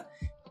Fire,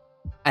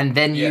 and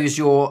then use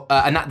your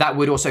and that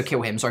would also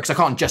kill him. Sorry, because I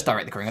can't just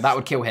direct the Ring. That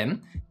would kill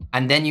him,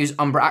 and then use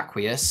Umbra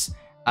Aqueous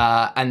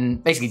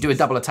and basically do a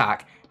double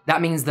attack.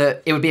 That means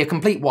that it would be a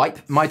complete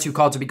wipe. My 2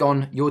 cards would be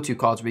gone. Your 2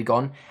 cards would be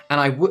gone, and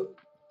I would.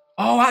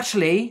 Oh,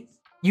 actually,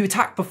 you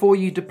attack before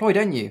you deploy,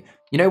 don't you?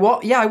 You know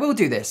what? Yeah, I will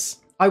do this.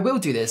 I will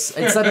do this.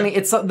 It's suddenly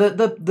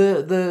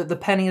the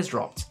penny has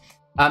dropped.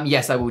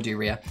 Yes, I will do,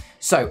 Rhea.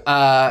 So,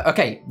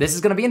 okay, this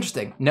is going to be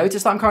interesting.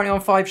 Notice that I'm currently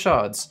on 5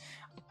 shards.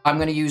 I'm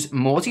going to use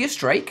Mortius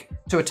Drake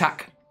to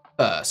attack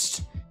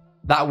first.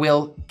 That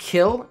will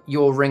kill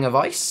your Ring of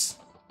Ice.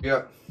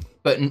 Yeah.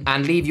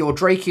 And leave your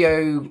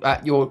Draco,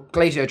 your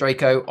Glacier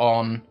Draco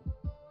on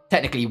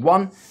technically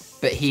 1,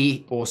 but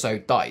he also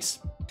dies.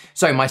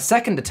 So my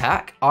second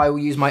attack, I will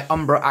use my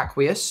Umbra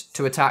Aqueous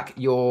to attack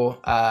your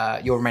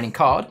remaining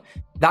card.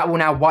 That will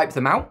now wipe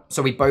them out,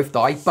 so we both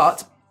die,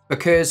 but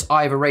because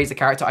I've erased the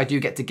character, I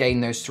do get to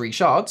gain those 3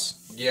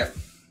 shards. Yeah.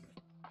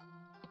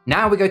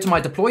 Now we go to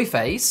my deploy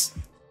phase,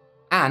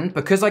 and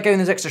because I gain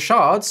those extra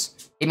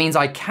shards, it means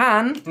I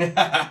can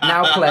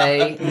now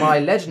play my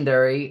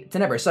legendary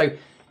Tenebris. So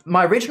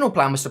my original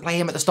plan was to play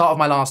him at the start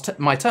of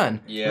my turn.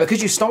 Yeah.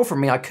 Because you stole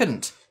from me, I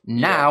couldn't.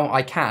 Now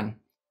I can.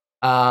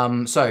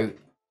 And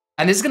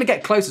this is going to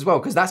get close as well,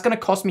 because that's going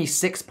to cost me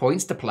 6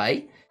 points to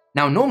play.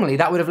 Now, normally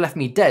that would have left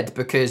me dead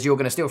because you're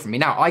going to steal from me.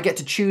 Now, I get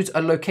to choose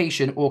a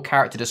location or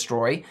character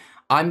destroy.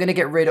 I'm going to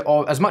get rid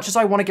of, as much as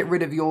I want to get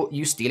rid of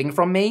you stealing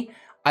from me,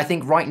 I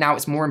think right now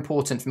it's more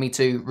important for me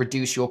to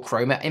reduce your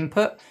Achroma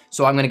input.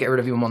 So I'm going to get rid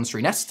of your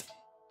Monstery Nest.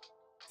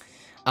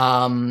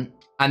 And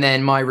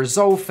then my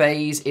resolve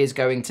phase is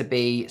going to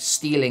be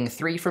stealing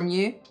 3 from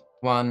you.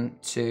 1,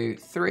 2,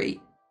 3.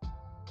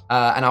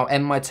 And I'll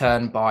end my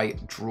turn by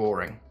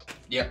drawing.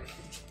 Yep.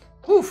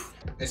 Oof.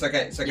 It's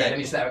okay, it's okay.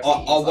 Yeah,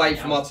 I'll wait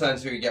for my turn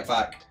till you get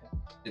back.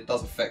 It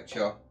does affect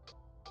you.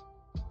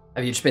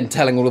 Have you just been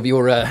telling all of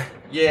your...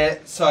 Yeah,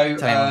 so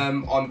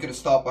I'm going to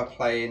start by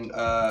playing...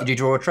 Did you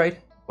draw a trade?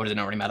 Or does it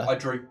not really matter? I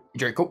drew. You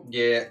drew, cool.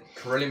 Yeah,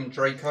 Corellium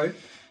Draco.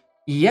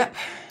 Yep.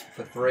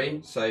 For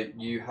 3, so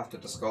you have to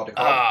discard a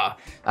card.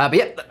 But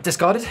yep,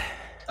 discarded.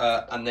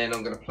 And then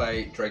I'm going to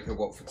play Draco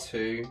What for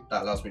 2.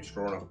 That allows me to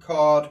draw another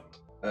card.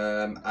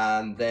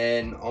 And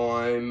then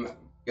I'm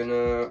going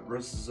to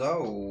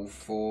resolve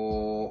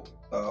for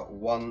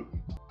 1.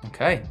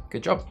 Okay,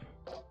 good job.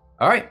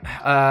 All right,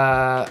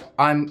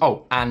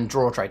 and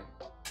draw a trade.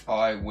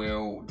 I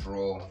will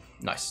draw.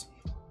 Nice.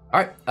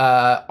 All right,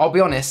 I'll be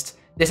honest.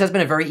 This has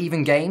been a very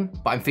even game,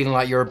 but I'm feeling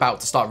like you're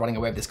about to start running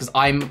away with this because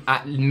I'm now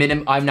at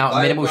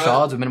minimal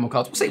shards with minimal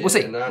cards. We'll see.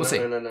 We'll see.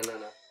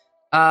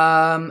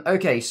 No.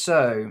 Okay,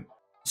 so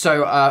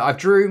I've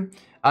drew.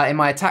 In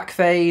my attack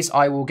phase,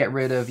 I will get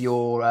rid of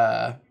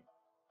your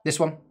this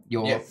one,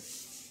 your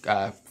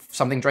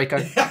something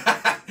Draco.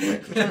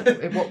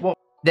 what?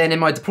 Then in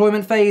my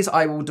deployment phase,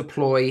 I will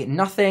deploy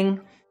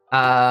nothing.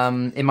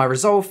 In my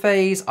resolve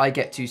phase, I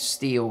get to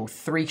steal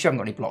 3. You haven't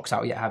got any blocks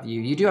out yet, have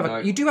you? You do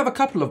have a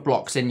couple of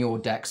blocks in your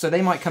deck, so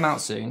they might come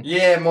out soon.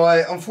 Yeah,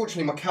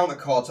 unfortunately my counter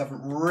cards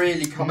haven't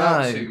really come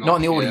out too much. Not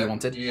in the order you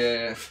wanted.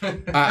 Yeah.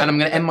 And I'm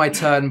going to end my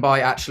turn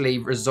by actually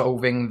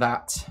resolving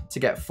that to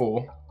get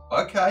 4.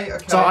 Okay.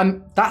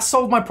 So that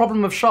solved my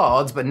problem of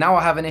shards, but now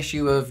I have an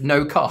issue of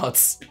no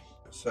cards.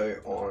 So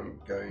I'm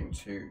going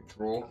to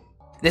draw.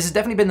 This has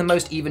definitely been the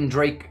most even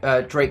Drake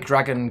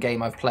Dragon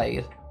game I've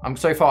played.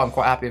 So far, I'm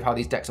quite happy with how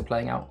these decks are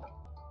playing out.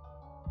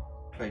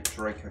 Play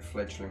Draco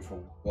Fledgling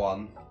for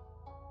 1.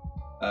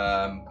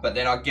 But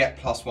then I get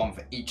 +1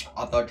 for each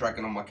other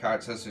dragon on my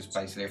character, so it's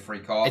basically a free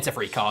card. It's a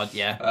free card,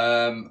 yeah.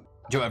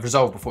 Do you want to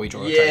resolve before you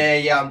draw a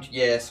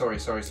trade? Sorry.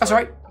 That's all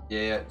right.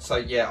 Yeah, so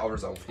yeah, I'll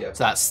resolve, yeah.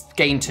 So that's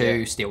gain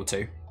 2, steal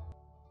 2.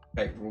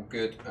 Okay, we're all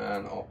good,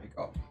 and I'll pick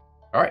up.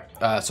 All right,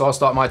 so I'll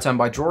start my turn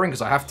by drawing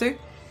because I have to.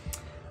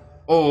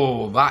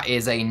 Oh, that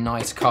is a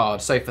nice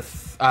card. So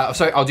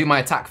so I'll do my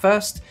attack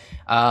first.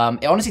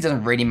 It honestly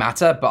doesn't really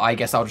matter, but I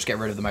guess I'll just get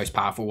rid of the most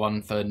powerful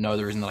one for no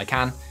other reason than I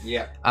can.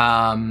 Yeah.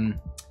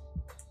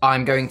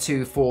 I'm going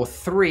to, for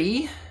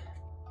 3,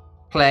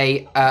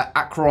 play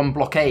Achrom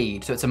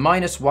Blockade. So it's a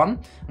 -1. I'm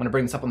going to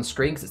bring this up on the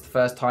screen because it's the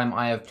first time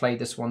I have played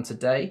this one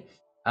today.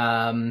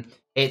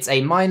 It's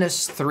a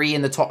 -3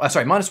 in the top,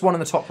 -1 in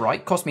the top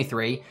right, cost me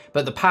 3,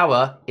 but the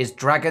power is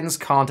dragons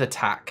can't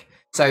attack.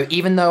 So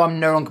even though I'm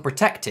no longer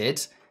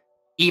protected,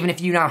 even if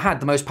you now had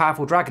the most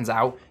powerful dragons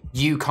out,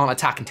 you can't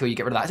attack until you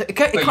get rid of that.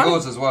 But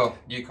yours as well,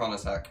 you can't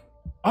attack.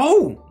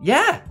 Oh,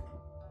 yeah.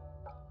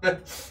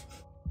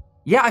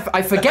 Yeah,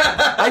 I forget.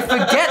 I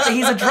forget that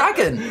he's a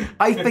dragon.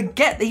 I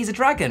forget that he's a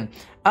dragon.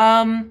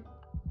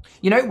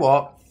 You know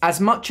what? As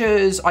much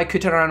as I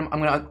could turn around,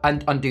 I'm going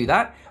to undo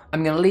that.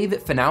 I'm going to leave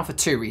it for now for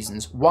 2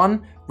 reasons.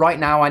 1, right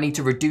now I need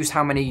to reduce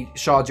how many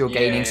shards you're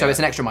gaining, so it's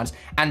an extra minus.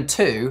 And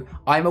 2,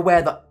 I'm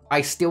aware that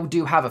I still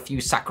do have a few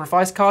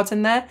sacrifice cards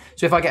in there.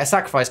 So if I get a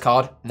sacrifice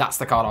card, that's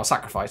the card I'll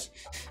sacrifice.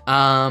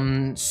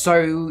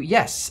 So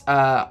yes,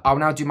 I'll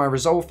now do my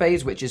resolve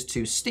phase, which is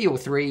to steal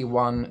 3,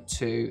 1,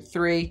 2,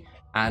 3,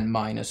 and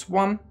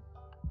 -1.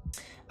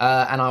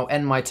 And I'll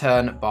end my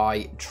turn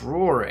by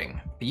drawing.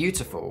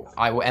 Beautiful.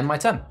 I will end my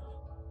turn.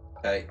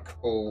 Okay,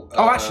 cool.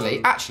 Oh,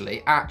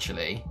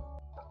 actually,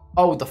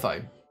 hold the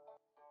phone.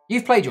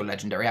 You've played your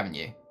legendary, haven't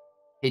you?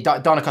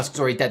 Darnacusk's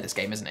already dead this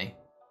game, isn't he?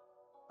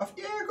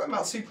 Yeah, I got him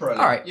out super early.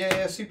 All right.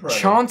 Yeah, super early.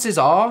 Chances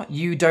are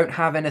you don't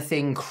have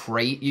anything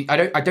crazy.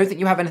 I don't think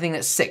you have anything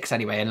that's 6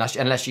 anyway,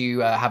 unless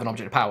you have an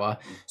object of power.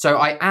 So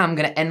I am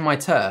going to end my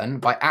turn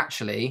by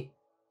actually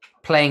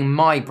playing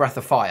my Breath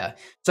of Fire.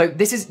 So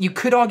this is, you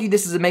could argue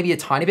this is maybe a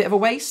tiny bit of a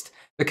waste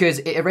because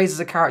it erases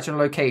a character and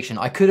location.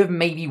 I could have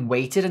maybe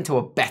waited until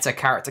a better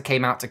character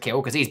came out to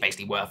kill because he's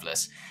basically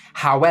worthless.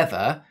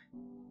 However,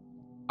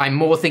 I'm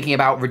more thinking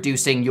about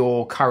reducing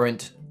your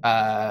current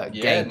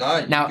game.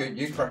 No, now,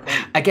 you crack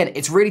on. Again,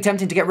 it's really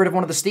tempting to get rid of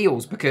one of the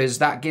steals because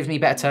that gives me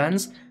better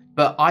turns,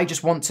 but I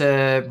just want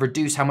to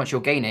reduce how much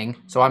you're gaining,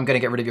 so I'm going to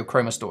get rid of your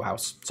Chroma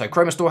Storehouse. So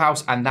Chroma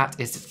Storehouse, and that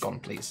is gone,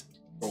 please.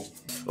 Cool.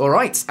 All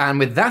right, and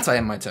with that, I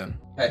end my turn.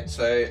 Okay,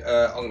 so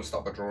I'm going to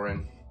start by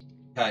drawing.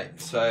 Okay,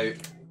 so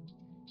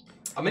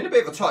I'm in a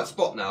bit of a tight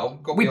spot now.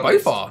 We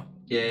both are.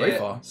 Yeah,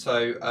 both are.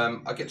 So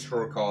I get to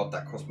draw a card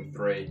that costs me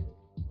 3.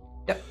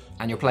 Yep,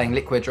 and you're playing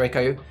Liquid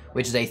Draco,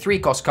 which is a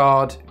 3-cost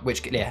card,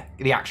 which, yeah,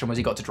 the action was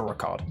he got to draw a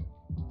card.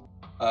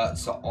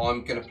 So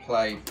I'm going to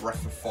play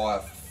Breath of Fire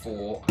for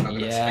 4, and I'm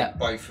going to take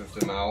both of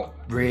them out.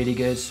 Really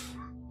good.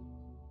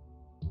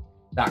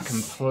 That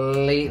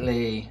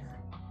completely...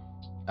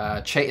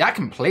 that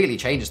completely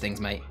changes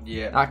things, mate.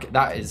 Yeah.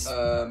 That is...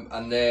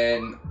 and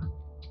then...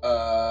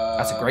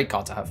 that's a great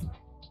card to have.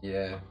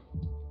 Yeah.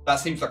 That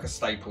seems like a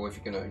staple if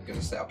you're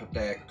gonna set up a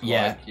deck.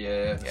 Yeah. Like,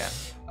 yeah.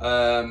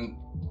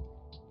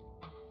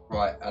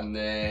 Right, and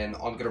then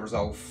I'm gonna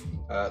resolve.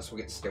 So we'll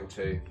get to steal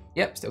 2.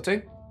 Yep, steal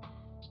 2.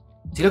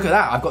 See, look at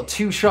that. I've got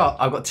 2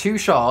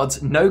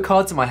 shards, no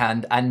cards in my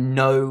hand, and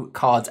no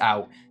cards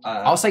out.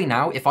 I'll say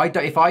now, if I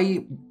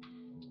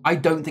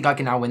don't think I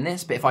can now win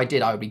this, but if I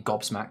did, I would be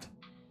gobsmacked.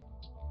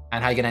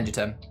 And how are you gonna end your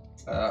turn?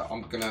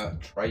 I'm gonna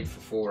trade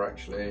for 4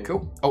 actually.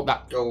 Cool. Oh,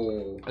 that.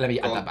 Oh. Let me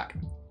add that back.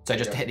 So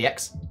just hit the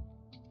X,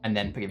 and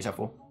then give yourself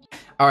 4.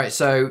 All right.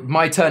 So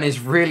my turn is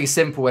really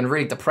simple and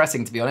really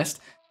depressing, to be honest.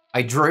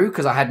 I drew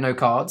because I had no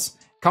cards.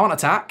 Can't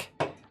attack.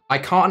 I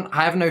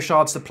have no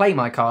shards to play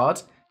my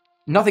card.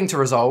 Nothing to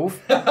resolve.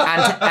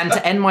 and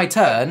to end my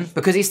turn,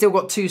 because he's still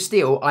got 2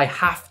 steal, I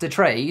have to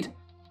trade.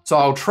 So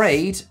I'll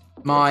trade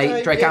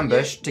my Drake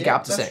Ambush to get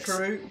up to 6. That's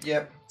true.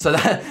 Yep. So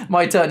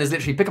my turn is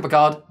literally pick up a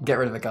card, get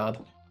rid of a card.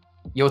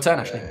 Your turn,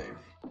 actually. Okay.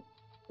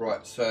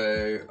 Right,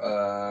 so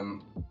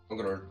I'm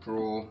going to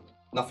draw,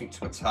 nothing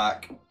to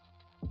attack,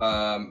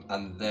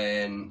 and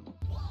then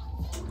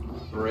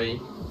 3.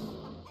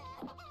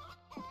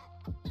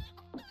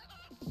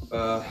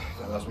 That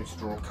allows me to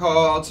draw a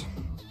card,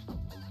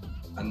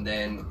 and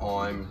then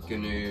I'm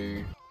going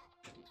to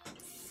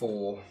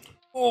 4.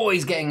 Oh,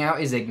 he's getting out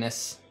his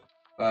Igneus.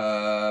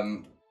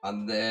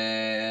 And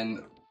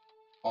then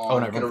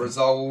I'm going to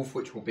resolve,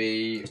 which will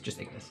be... It's just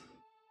Igneus.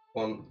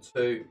 1,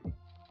 2,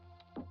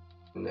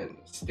 and then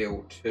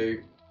steal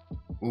 2.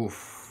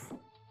 Oof.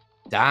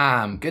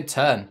 Damn, good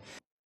turn.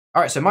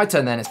 All right, so my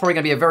turn then. It's probably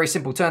going to be a very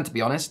simple turn, to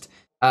be honest.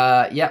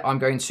 Yeah, I'm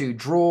going to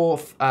draw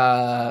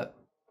at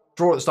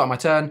the start of my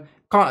turn.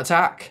 Can't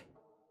attack.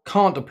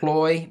 Can't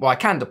deploy. Well, I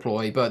can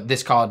deploy, but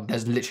this card,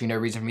 there's literally no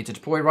reason for me to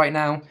deploy right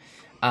now.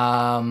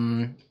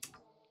 I'm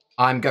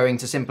going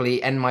to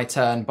simply end my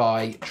turn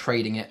by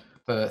trading it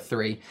for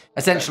 3.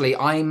 Essentially,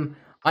 I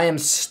am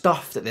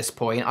stuffed at this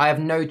point. I have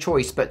no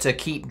choice but to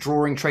keep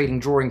drawing,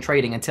 trading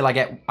until I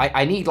get...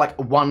 I need like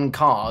 1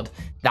 card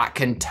that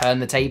can turn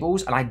the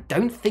tables, and I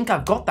don't think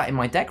I've got that in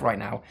my deck right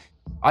now.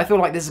 I feel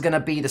like this is going to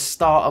be the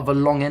start of a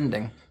long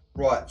ending.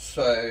 Right,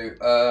 so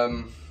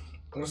I'm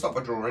going to start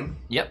by drawing.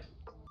 Yep.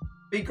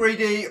 Be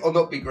greedy or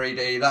not be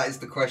greedy? That is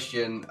the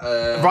question.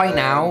 Right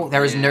now,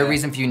 there is no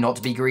reason for you not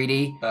to be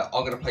greedy. I'm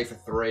going to play for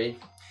 3.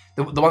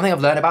 The one thing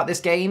I've learned about this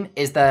game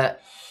is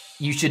that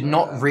you should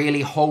not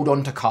really hold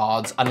on to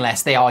cards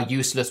unless they are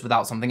useless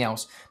without something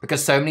else.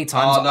 Because so many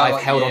times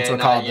I've held on to a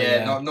card.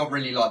 Not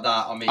really like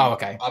that. I mean,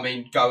 okay. I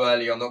mean, go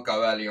early or not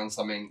go early on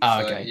something. Oh,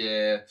 so, okay.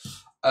 Yeah.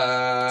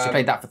 So you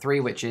played that for 3,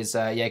 which is,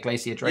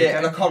 Glacier Draco. Yeah,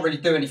 and I can't really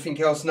do anything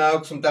else now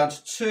because I'm down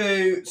to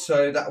 2.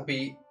 So that'll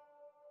be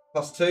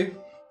 +2.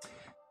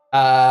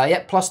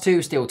 Yeah,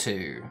 +2, steal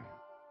 2.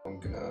 I'm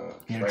going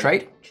to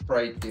trade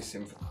this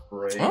in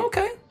for 3. Oh,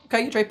 okay.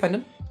 Okay, you trade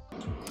pendant.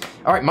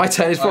 All right, my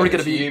turn is probably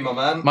going to be... you, my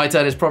man. My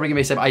turn is probably going to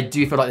be same. I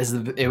do feel like this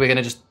is... We're going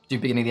to just do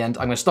beginning of the end.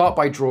 I'm going to start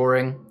by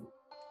drawing.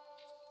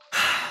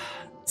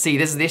 See,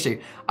 this is the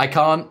issue. I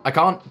can't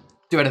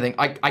do anything.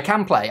 I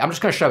can play. I'm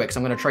just going to show it because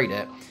I'm going to trade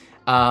it.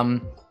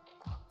 I'm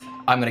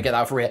going to get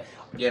that out for you.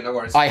 Yeah, no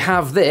worries. I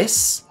have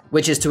this,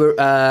 which is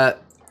to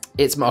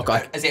it's Mark.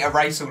 Is it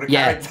erase all the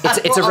characters? Yeah,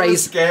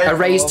 it's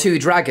erase 2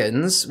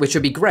 dragons, which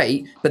would be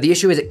great. But the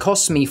issue is it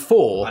costs me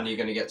 4. And you're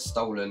going to get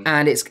stolen.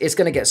 And it's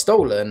going to get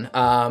stolen.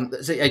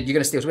 So you're going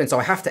to steal to win. So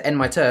I have to end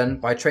my turn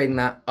by trading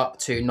that up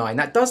to 9.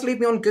 That does leave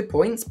me on good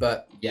points,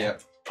 but yeah.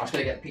 I'm just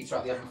going to get the pizza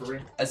out the oven for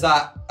you. Is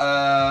that...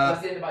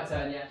 That's the end of my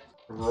turn, yeah.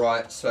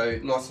 Right, so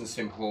nice and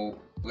simple.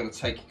 We're going to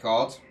take a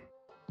card.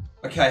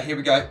 Okay, here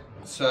we go.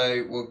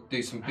 So we'll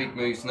do some big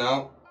moves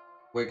now.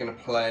 We're going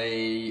to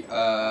play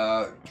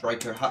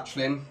Draco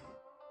Hatchling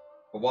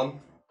for 1.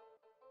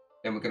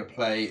 Then we're going to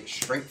play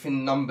Strength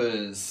in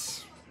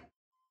Numbers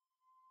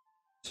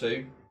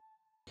 2.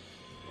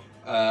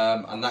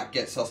 And that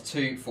gets us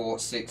 2, 4,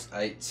 6,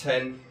 8,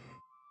 10.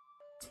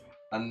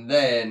 And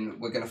then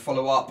we're going to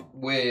follow up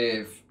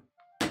with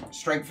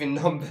Strength in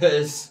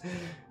Numbers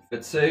for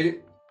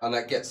 2. And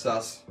that gets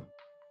us...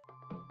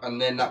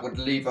 And then that would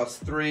leave us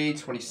 3,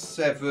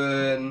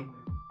 27,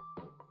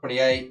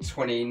 28,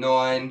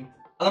 29...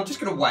 And I'm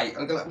just going to wait.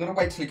 I'm going to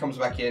wait till he comes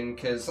back in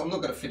because I'm not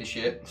going to finish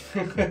it.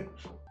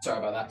 Sorry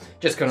about that.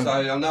 Just going to... So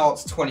I'm now up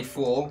to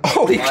 24.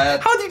 Holy... How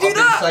did you do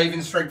that? I've been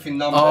saving strength in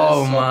numbers.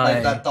 Oh so my. I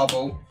played that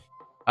double.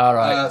 All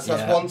right. So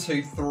that's 1,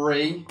 2,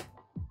 3.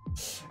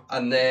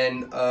 And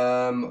then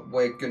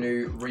we're going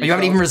to resolve. You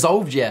haven't even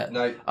resolved yet?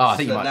 No. Oh, I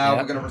think you might. Now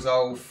we're going to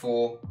resolve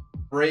for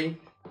 3.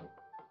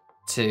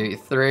 2,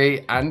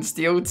 3, and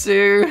steal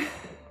 2.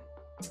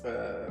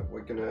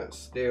 We're going to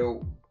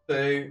steal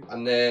 2,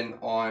 and then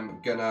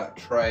I'm gonna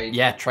trade.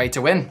 Yeah, trade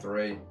to win.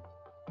 3.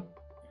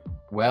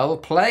 Well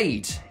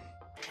played.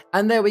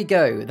 And there we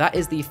go. That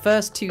is the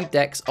first 2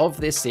 decks of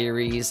this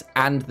series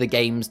and the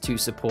games to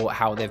support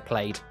how they've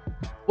played.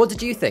 What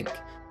did you think?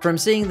 From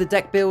seeing the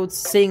deck builds,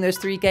 seeing those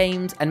 3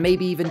 games, and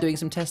maybe even doing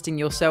some testing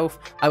yourself,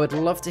 I would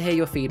love to hear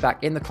your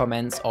feedback in the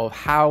comments of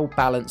how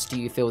balanced do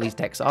you feel these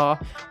decks are?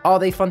 Are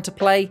they fun to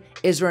play?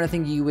 Is there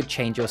anything you would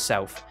change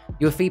yourself?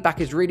 Your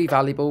feedback is really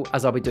valuable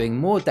as I'll be doing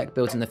more deck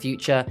builds in the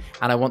future,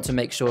 and I want to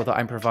make sure that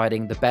I'm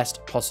providing the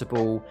best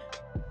possible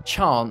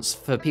chance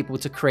for people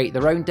to create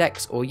their own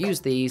decks or use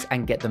these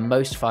and get the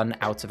most fun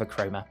out of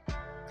Achroma.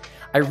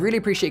 I really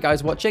appreciate you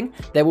guys watching.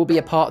 There will be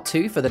a part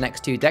 2 for the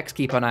next 2 decks.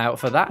 Keep an eye out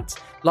for that.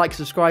 Like,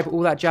 subscribe,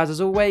 all that jazz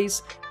as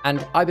always.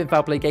 And I've been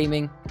Fowl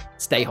Gaming.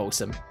 Stay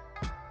wholesome.